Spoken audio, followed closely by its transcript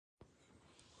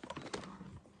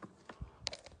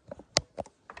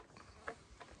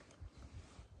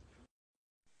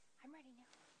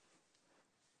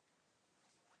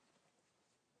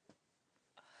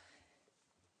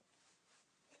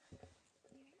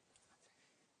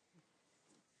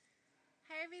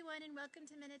everyone, and welcome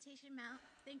to Meditation Mount.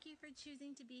 Thank you for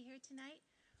choosing to be here tonight.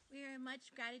 We are in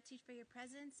much gratitude for your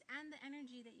presence and the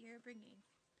energy that you're bringing.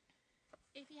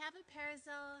 If you have a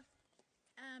parasol,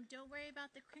 don't worry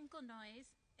about the crinkle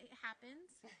noise. It happens.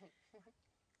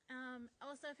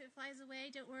 Also, if it flies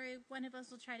away, don't worry. One of us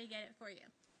will try to get it for you.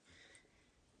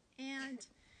 And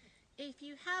if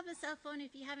you have a cell phone,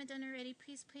 if you haven't done already,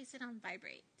 please place it on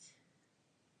vibrate.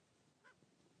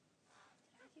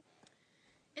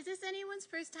 Is this anyone's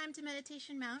first time to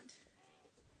Meditation Mount?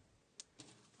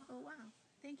 Oh, wow.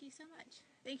 Thank you so much.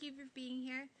 Thank you for being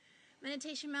here.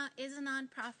 Meditation Mount is a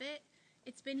nonprofit.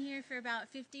 It's been here for about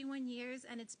 51 years,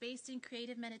 and it's based in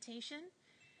creative meditation.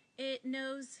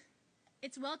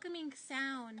 It's welcoming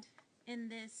sound in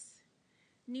this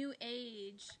new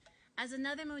age as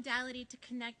another modality to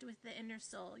connect with the inner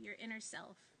soul, your inner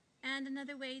self, and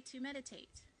another way to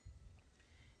meditate.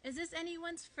 Is this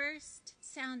anyone's first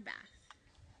sound bath?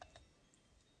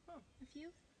 A few?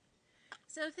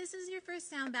 So if this is your first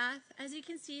sound bath, as you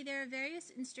can see, there are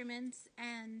various instruments,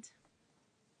 and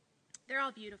they're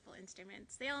all beautiful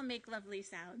instruments. They all make lovely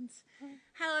sounds.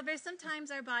 However, sometimes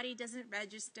our body doesn't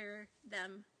register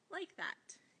them like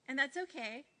that, and that's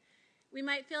okay. We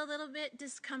might feel a little bit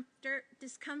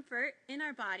discomfort in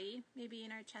our body, maybe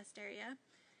in our chest area,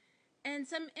 and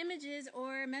some images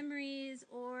or memories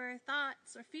or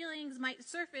thoughts or feelings might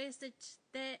surface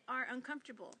that are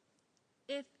uncomfortable.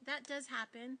 If that does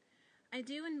happen, I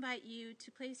do invite you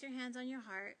to place your hands on your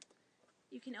heart.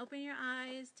 You can open your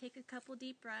eyes, take a couple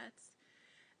deep breaths,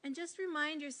 and just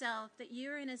remind yourself that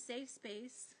you are in a safe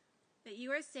space, that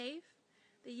you are safe,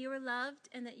 that you are loved,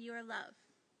 and that you are loved.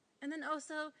 And then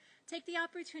also take the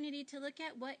opportunity to look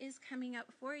at what is coming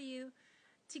up for you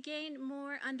to gain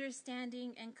more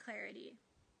understanding and clarity,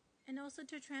 and also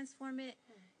to transform it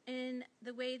in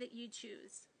the way that you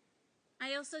choose.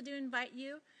 I also do invite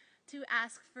you to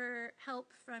ask for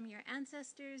help from your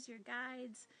ancestors, your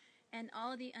guides, and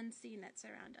all the unseen that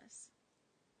surround us.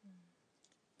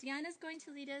 DeAnna is going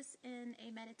to lead us in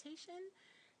a meditation,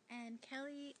 and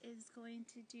Kelly is going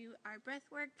to do our breath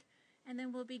work, and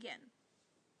then we'll begin.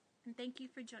 And thank you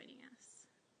for joining us.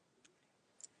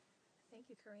 Thank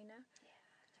you, Karina.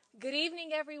 Good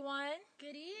evening, everyone.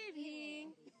 Good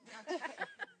evening.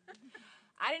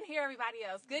 I didn't hear everybody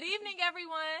else. Good evening,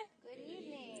 everyone. Good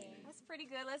evening. That's pretty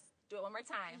good. Let's do it one more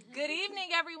time. Good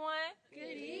evening, everyone.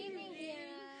 Good evening,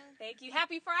 DeAnna. Thank you.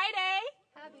 Happy Friday.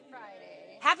 Happy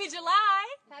Friday. Happy July.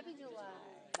 Happy July.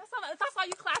 That's all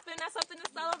you clapping. That's something to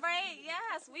celebrate.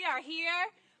 Yes, we are here,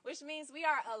 which means we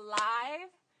are alive.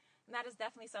 And that is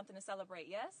definitely something to celebrate,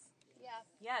 yes? Yeah.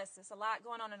 Yes, there's a lot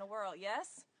going on in the world,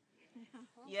 yes?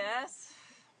 Yes.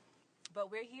 But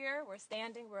we're here, we're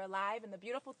standing, we're alive, and the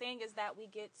beautiful thing is that we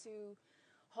get to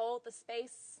hold the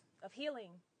space of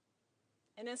healing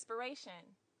and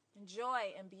inspiration and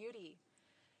joy and beauty,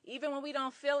 even when we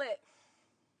don't feel it.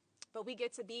 But we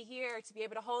get to be here to be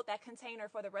able to hold that container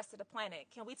for the rest of the planet.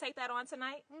 Can we take that on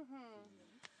tonight?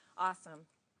 Awesome.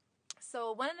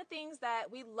 So one of the things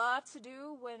that we love to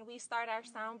do when we start our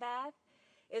sound bath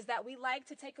is that we like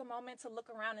to take a moment to look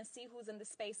around and see who's in the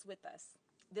space with us.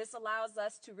 This allows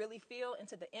us to really feel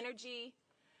into the energy.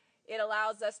 It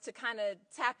allows us to kind of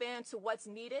tap into what's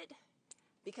needed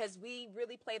because we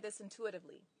really play this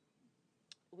intuitively.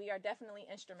 We are definitely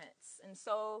instruments, and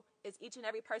so is each and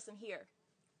every person here.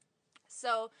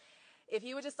 So if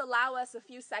you would just allow us a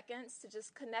few seconds to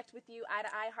just connect with you eye to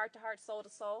eye, heart to heart, soul to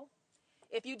soul.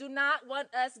 If you do not want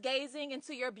us gazing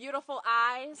into your beautiful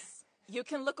eyes, you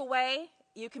can look away.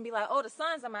 You can be like, oh, the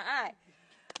sun's in my eye.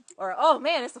 Or, oh,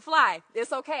 man, it's a fly.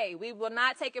 It's okay. We will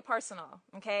not take it personal,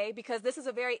 okay? Because this is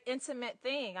a very intimate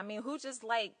thing. I mean, who just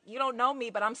like, you don't know me,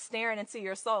 but I'm staring into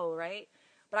your soul, right?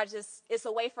 But it's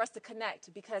a way for us to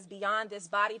connect because beyond this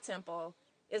body temple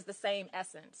is the same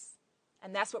essence.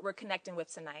 And that's what we're connecting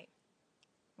with tonight.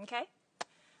 Okay?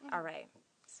 All right.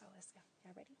 So let's go.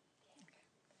 Y'all ready? Okay.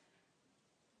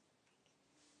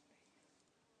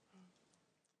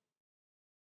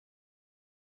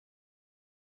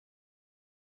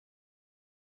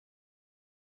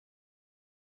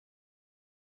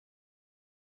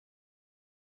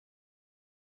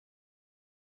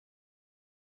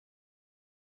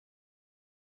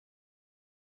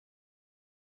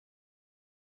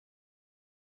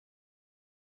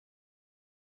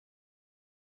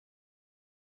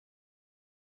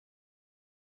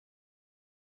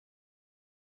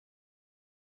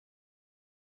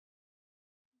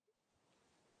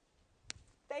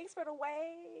 Thanks for the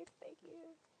wave. Thank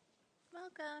you.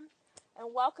 Welcome.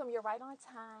 And welcome. You're right on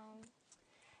time.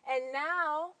 And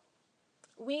now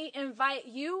we invite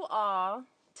you all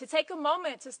to take a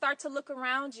moment to start to look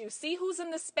around you. See who's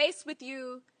in the space with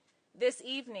you this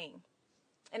evening.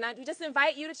 And I just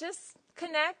invite you to just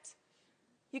connect.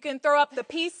 You can throw up the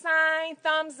peace sign,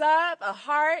 thumbs up, a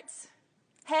heart.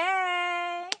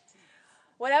 Hey,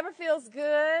 whatever feels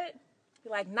good.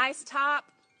 Be like, nice top,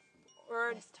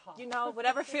 or, you know,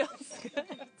 whatever feels good.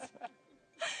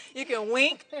 You can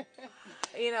wink,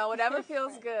 you know, whatever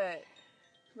feels good.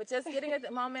 But just getting at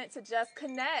the moment to just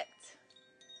connect.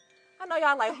 I know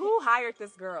y'all like, who hired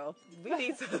this girl? We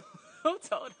need to, who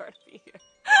told her to be here?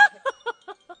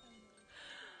 All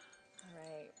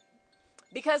right.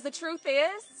 Because the truth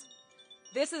is,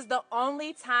 this is the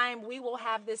only time we will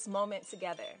have this moment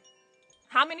together.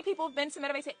 How many people have been to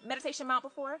Meditation Mount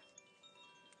before?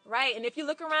 Right. And if you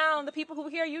look around, the people who were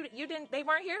here, they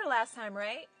weren't here the last time,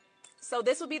 right? So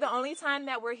this will be the only time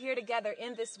that we're here together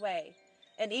in this way.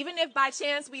 And even if by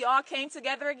chance we all came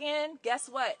together again, guess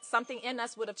what? Something in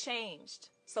us would have changed.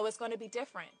 So it's going to be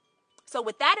different. So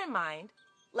with that in mind,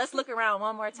 let's look around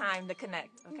one more time to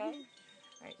connect, okay?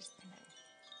 All right, just connect.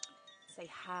 Say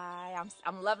hi.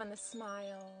 I'm loving the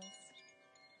smiles.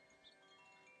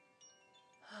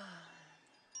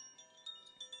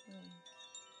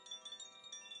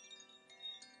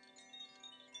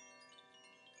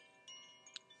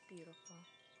 Beautiful.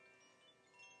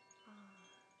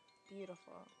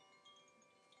 Beautiful.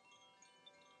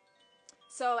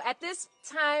 So at this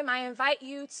time, I invite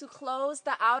you to close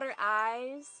the outer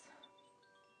eyes,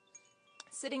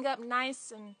 sitting up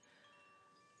nice and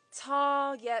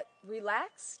tall yet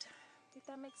relaxed, if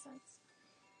that makes sense.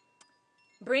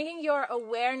 Bringing your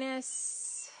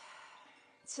awareness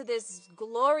to this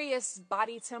glorious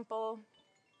body temple.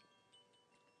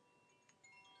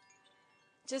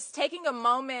 Just taking a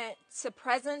moment to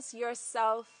presence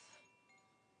yourself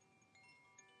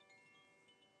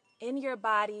in your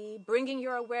body, bringing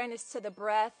your awareness to the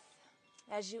breath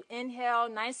as you inhale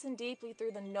nice and deeply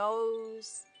through the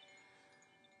nose,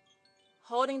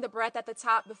 holding the breath at the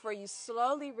top before you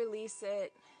slowly release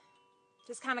it,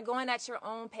 just kind of going at your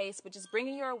own pace, but just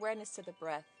bringing your awareness to the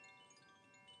breath.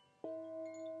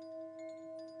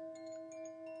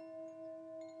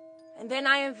 And then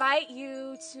I invite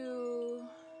you to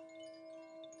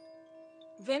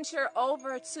venture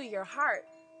over to your heart.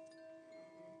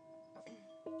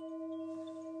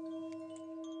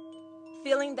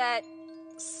 Feeling that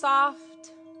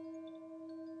soft,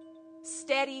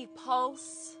 steady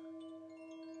pulse.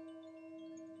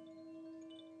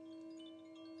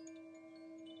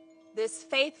 This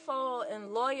faithful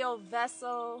and loyal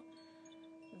vessel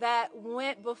that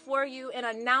went before you and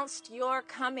announced your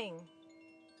coming.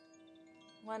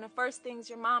 One of the first things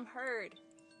your mom heard.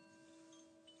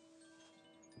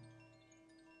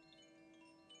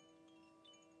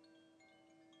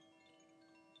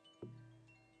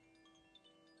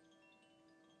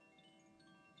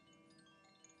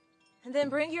 And then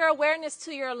bring your awareness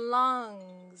to your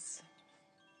lungs.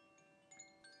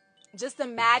 Just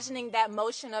imagining that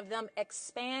motion of them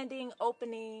expanding,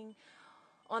 opening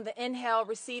on the inhale,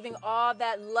 receiving all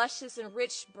that luscious and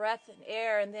rich breath and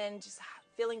air, and then just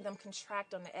feeling them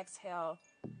contract on the exhale.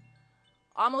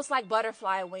 Almost like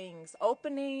butterfly wings,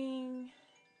 opening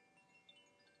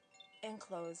and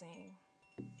closing.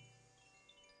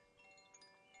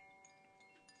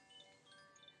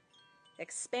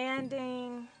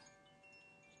 Expanding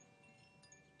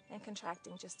and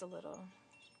contracting just a little.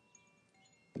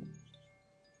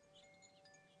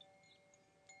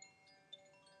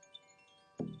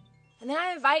 And then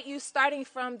I invite you, starting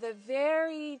from the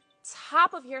very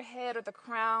top of your head or the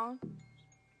crown,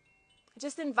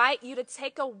 just invite you to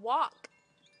take a walk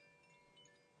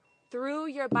through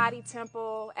your body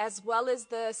temple as well as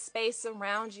the space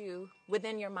around you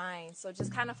within your mind. So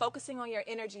just kind of focusing on your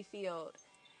energy field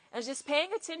and just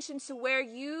paying attention to where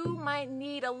you might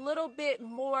need a little bit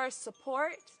more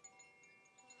support.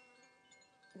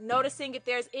 Noticing if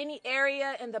there's any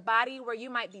area in the body where you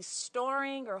might be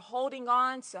storing or holding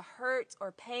on to hurt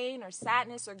or pain or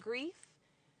sadness or grief.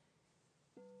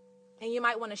 And you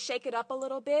might want to shake it up a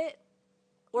little bit.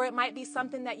 Or it might be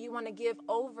something that you want to give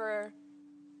over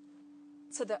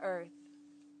to the earth,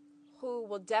 who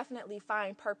will definitely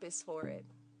find purpose for it.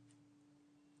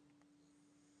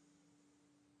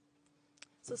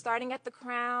 So starting at the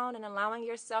crown and allowing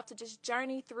yourself to just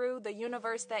journey through the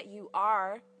universe that you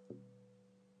are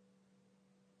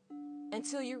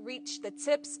until you reach the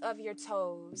tips of your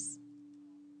toes.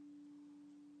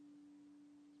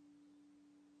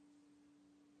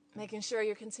 Making sure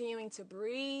you're continuing to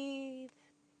breathe.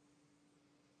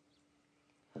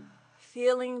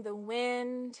 Feeling the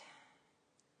wind,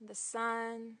 the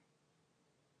sun.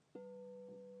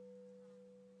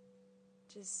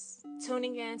 Just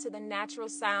tuning into the natural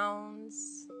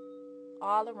sounds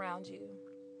all around you.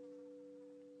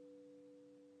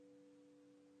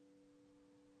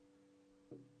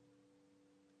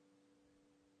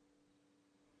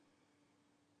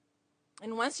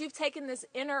 And once you've taken this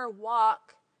inner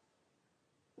walk,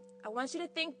 I want you to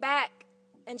think back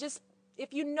and just,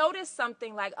 if you notice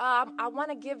something like, oh, I want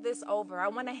to give this over, I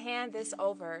want to hand this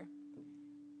over,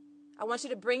 I want you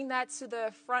to bring that to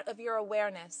the front of your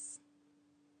awareness.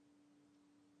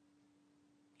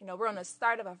 You know, we're on the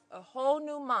start of a whole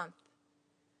new month.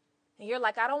 And you're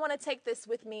like, I don't want to take this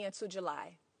with me into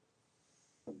July.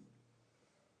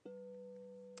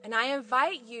 And I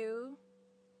invite you,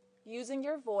 using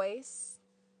your voice,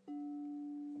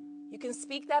 you can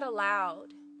speak that aloud.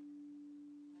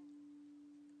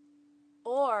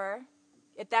 Or,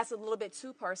 if that's a little bit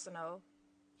too personal,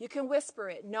 you can whisper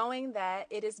it, knowing that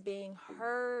it is being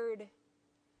heard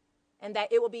and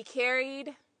that it will be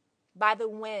carried by the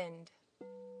wind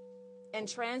and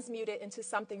transmuted into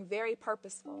something very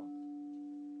purposeful.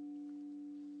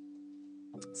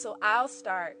 So I'll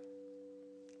start.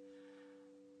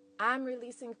 I'm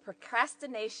releasing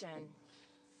procrastination.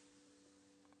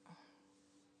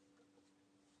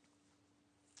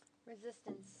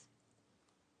 Resistance.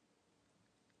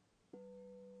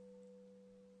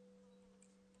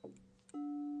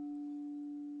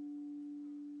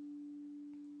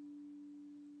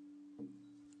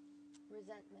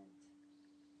 Resentment.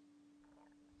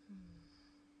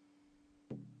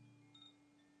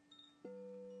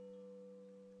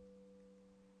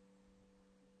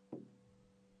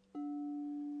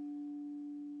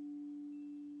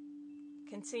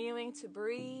 Continuing to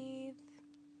breathe.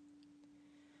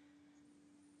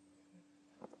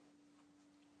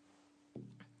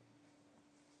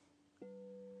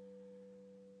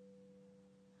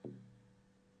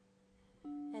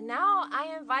 And now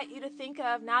I invite you to think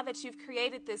of, now that you've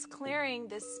created this clearing,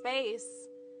 this space,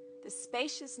 this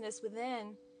spaciousness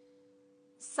within,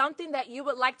 something that you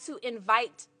would like to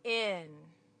invite in.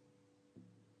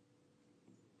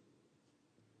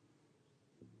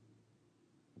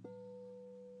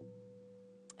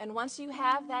 And once you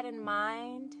have that in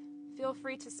mind, feel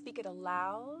free to speak it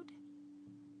aloud,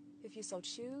 if you so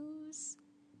choose,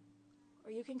 or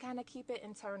you can kind of keep it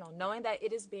internal, knowing that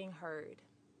it is being heard.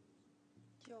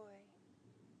 Joy.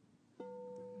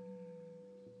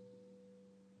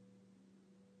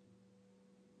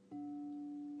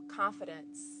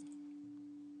 Confidence.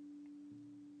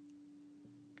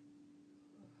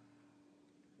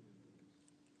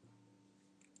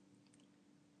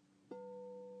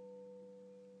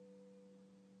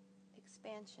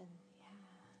 Expansion.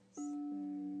 Yes.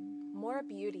 More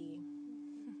beauty.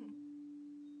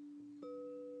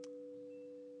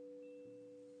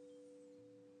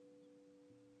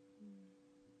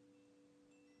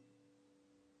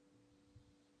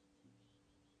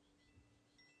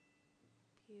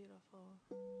 Beautiful.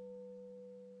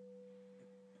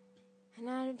 And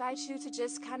I invite you to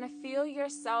just kind of feel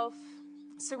yourself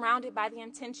surrounded by the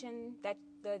intention, that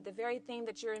the very thing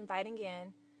that you're inviting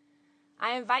in.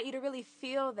 I invite you to really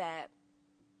feel that.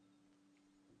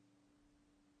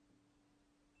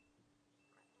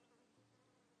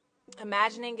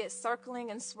 Imagining it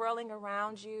circling and swirling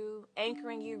around you,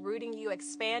 anchoring you, rooting you,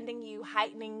 expanding you,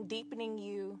 heightening, deepening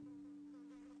you.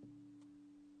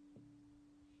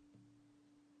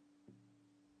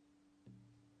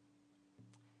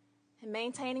 And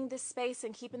maintaining this space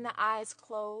and keeping the eyes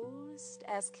closed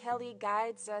as Kelly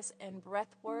guides us in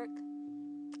breath work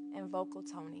and vocal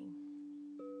toning.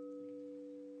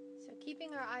 So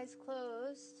keeping our eyes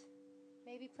closed,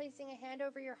 maybe placing a hand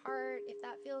over your heart if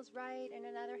that feels right, and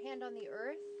another hand on the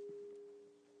earth.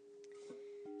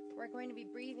 We're going to be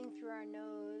breathing through our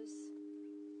nose,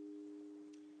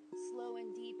 slow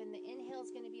and deep, and the inhale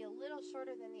is going to be a little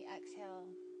shorter than the exhale.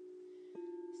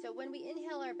 So when we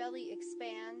inhale, our belly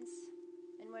expands,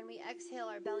 and when we exhale,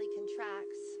 our belly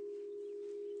contracts.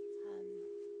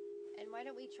 And why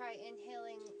don't we try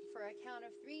inhaling for a count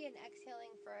of 3 and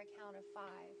exhaling for a count of 5.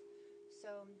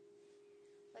 So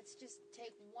let's just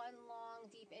take one long,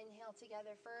 deep inhale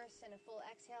together first, and a full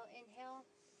exhale. Inhale,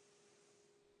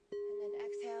 and then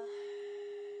exhale,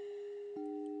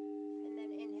 and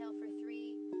then inhale for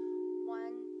 3.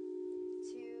 1,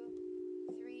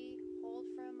 2, 3. Hold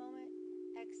for a moment.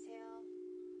 Exhale,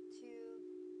 2,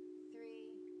 3,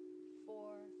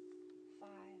 4, 5.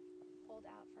 Hold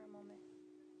out for a moment.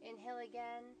 Inhale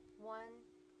again. 1,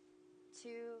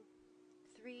 2,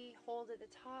 3. Hold at the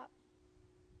top.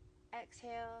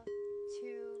 Exhale,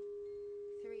 2,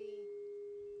 3,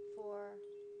 4,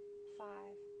 5.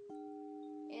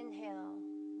 Inhale,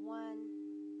 1,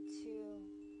 2,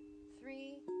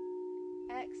 3.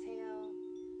 Exhale.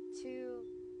 2,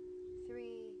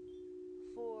 3,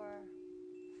 4,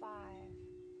 5.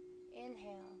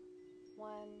 Inhale. 1,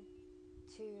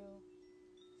 2,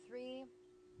 3.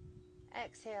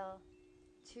 Exhale.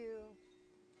 2,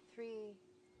 3,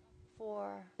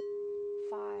 4,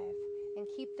 5. And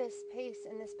keep this pace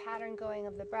and this pattern going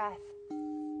of the breath.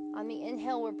 On the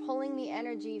inhale, we're pulling the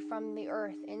energy from the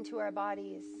earth into our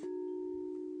bodies.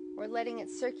 We're letting it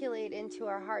circulate into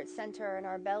our heart center and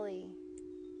our belly.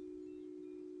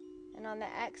 And on the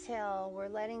exhale, we're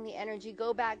letting the energy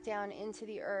go back down into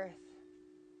the earth.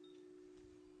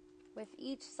 With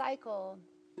each cycle,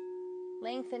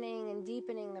 lengthening and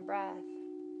deepening the breath.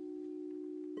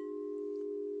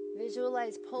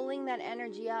 Visualize pulling that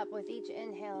energy up with each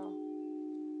inhale.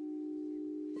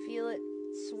 Feel it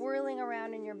swirling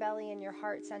around in your belly and your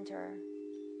heart center.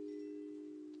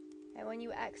 And when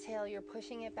you exhale, you're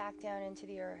pushing it back down into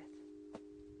the earth.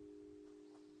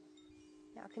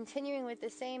 Now, continuing with the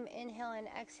same inhale and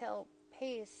exhale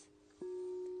pace,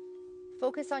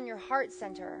 focus on your heart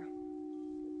center.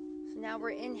 So now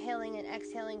we're inhaling and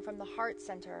exhaling from the heart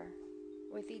center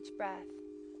with each breath.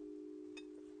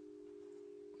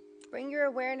 Bring your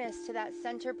awareness to that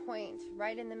center point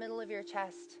right in the middle of your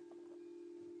chest.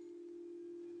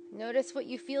 Notice what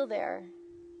you feel there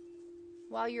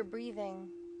while you're breathing.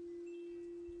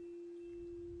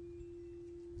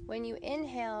 When you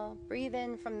inhale, breathe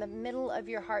in from the middle of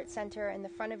your heart center and the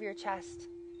front of your chest.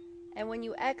 And when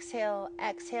you exhale,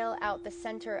 exhale out the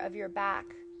center of your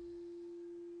back.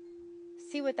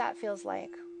 See what that feels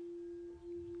like.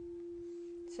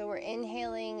 So we're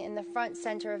inhaling in the front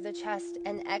center of the chest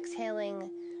and exhaling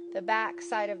the back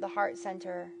side of the heart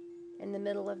center in the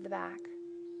middle of the back.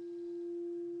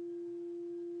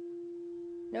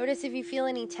 Notice if you feel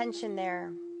any tension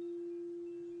there.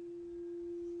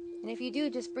 And if you do,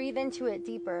 just breathe into it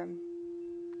deeper.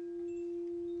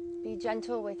 Be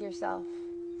gentle with yourself.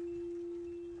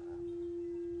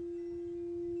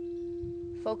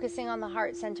 Focusing on the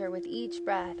heart center with each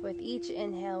breath, with each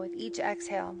inhale, with each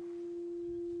exhale.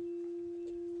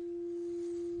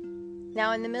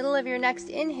 Now in the middle of your next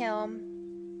inhale,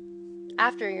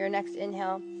 after your next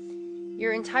inhale,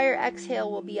 your entire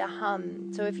exhale will be a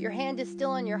hum. So if your hand is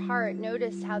still on your heart,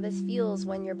 notice how this feels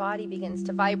when your body begins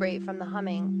to vibrate from the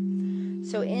humming.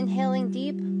 So inhaling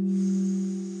deep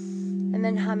and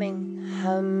then humming.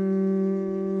 Hum.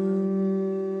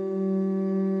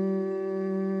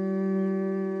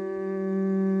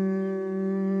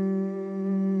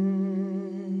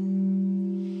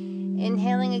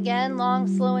 Inhaling again, long,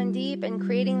 slow, and deep, and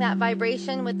creating that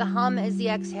vibration with the hum as the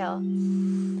exhale.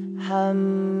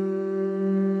 Hum.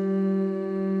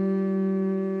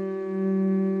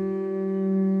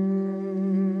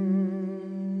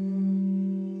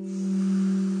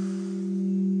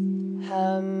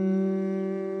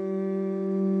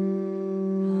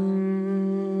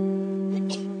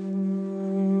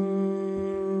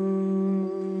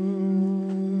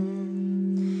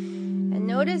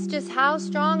 Notice just how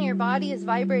strong your body is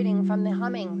vibrating from the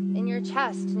humming in your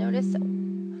chest. Notice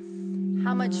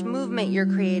how much movement you're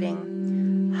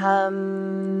creating. Hum.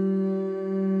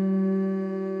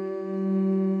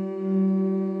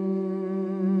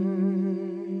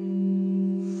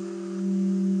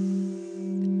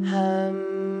 Hum.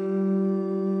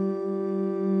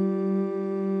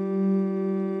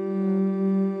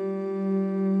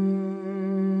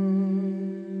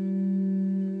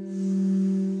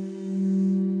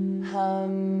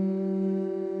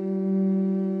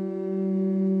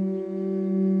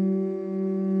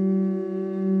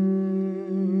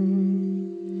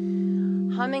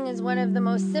 Humming is one of the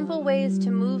most simple ways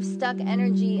to move stuck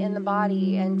energy in the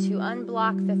body and to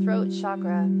unblock the throat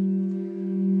chakra,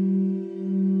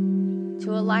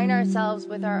 to align ourselves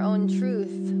with our own truth,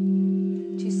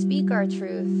 to speak our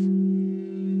truth,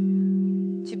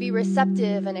 to be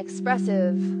receptive and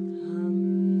expressive.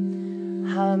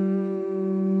 Hum.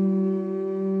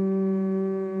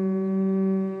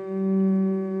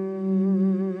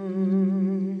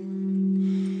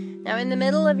 Now in the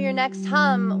middle of your next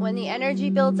hum, when the energy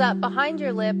builds up behind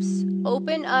your lips,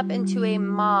 open up into a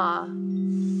ma.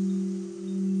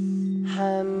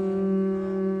 Hum.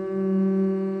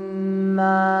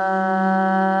 Ma.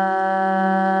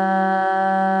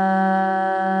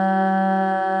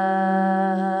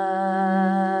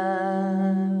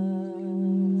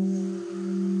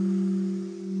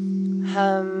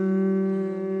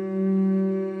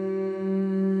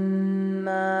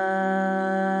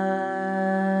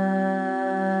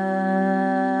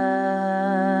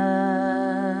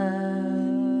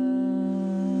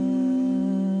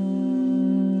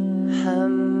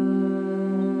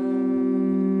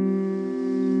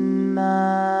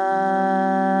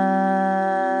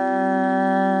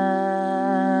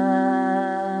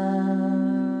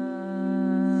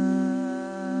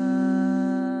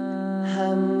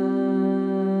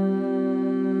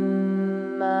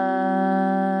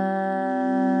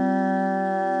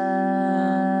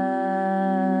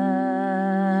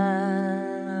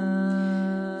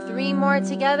 more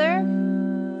together.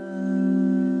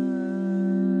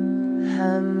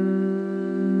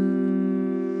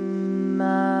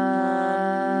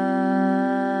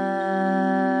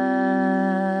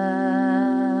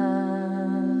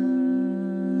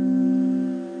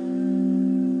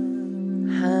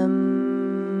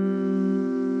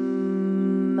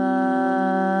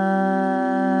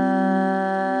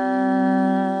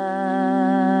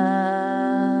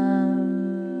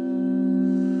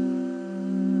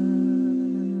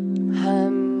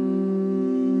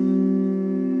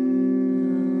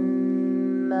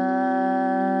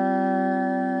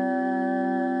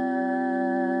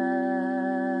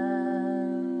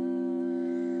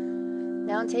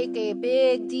 Now take a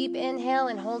big deep inhale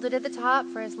and hold it at the top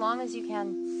for as long as you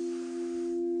can.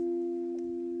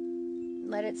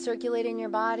 Let it circulate in your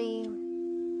body.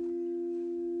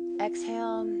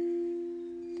 Exhale.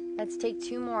 Let's take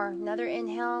 2 more. Another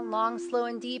inhale, long, slow,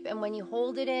 and deep. And when you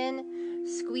hold it in,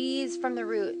 squeeze from the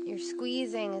root. You're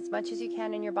squeezing as much as you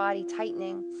can in your body,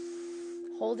 tightening.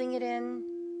 Holding it in.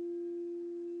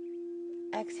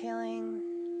 Exhaling.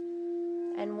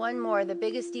 And 1 more, the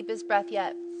biggest, deepest breath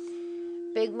yet.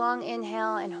 Big, long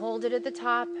inhale and hold it at the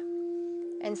top.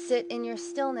 And sit in your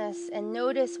stillness and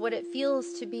notice what it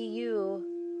feels to be you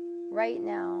right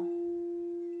now.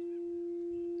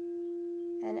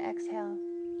 And exhale.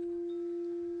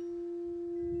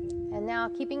 And now,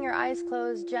 keeping your eyes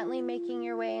closed, gently making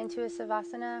your way into a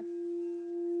savasana,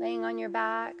 laying on your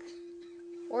back,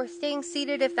 or staying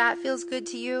seated if that feels good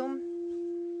to you.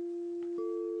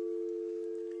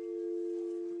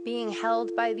 Being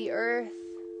held by the earth,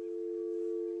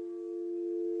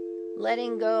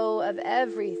 letting go of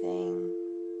everything.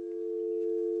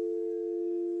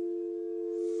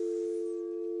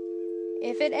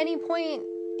 If at any point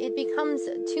it becomes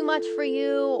too much for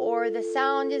you or the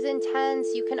sound is intense,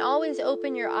 you can always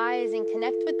open your eyes and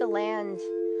connect with the land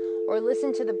or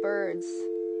listen to the birds.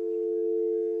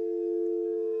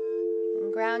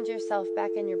 And ground yourself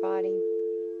back in your body.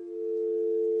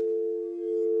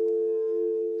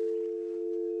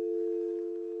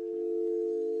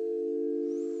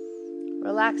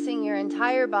 Relaxing your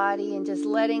entire body and just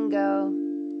letting go.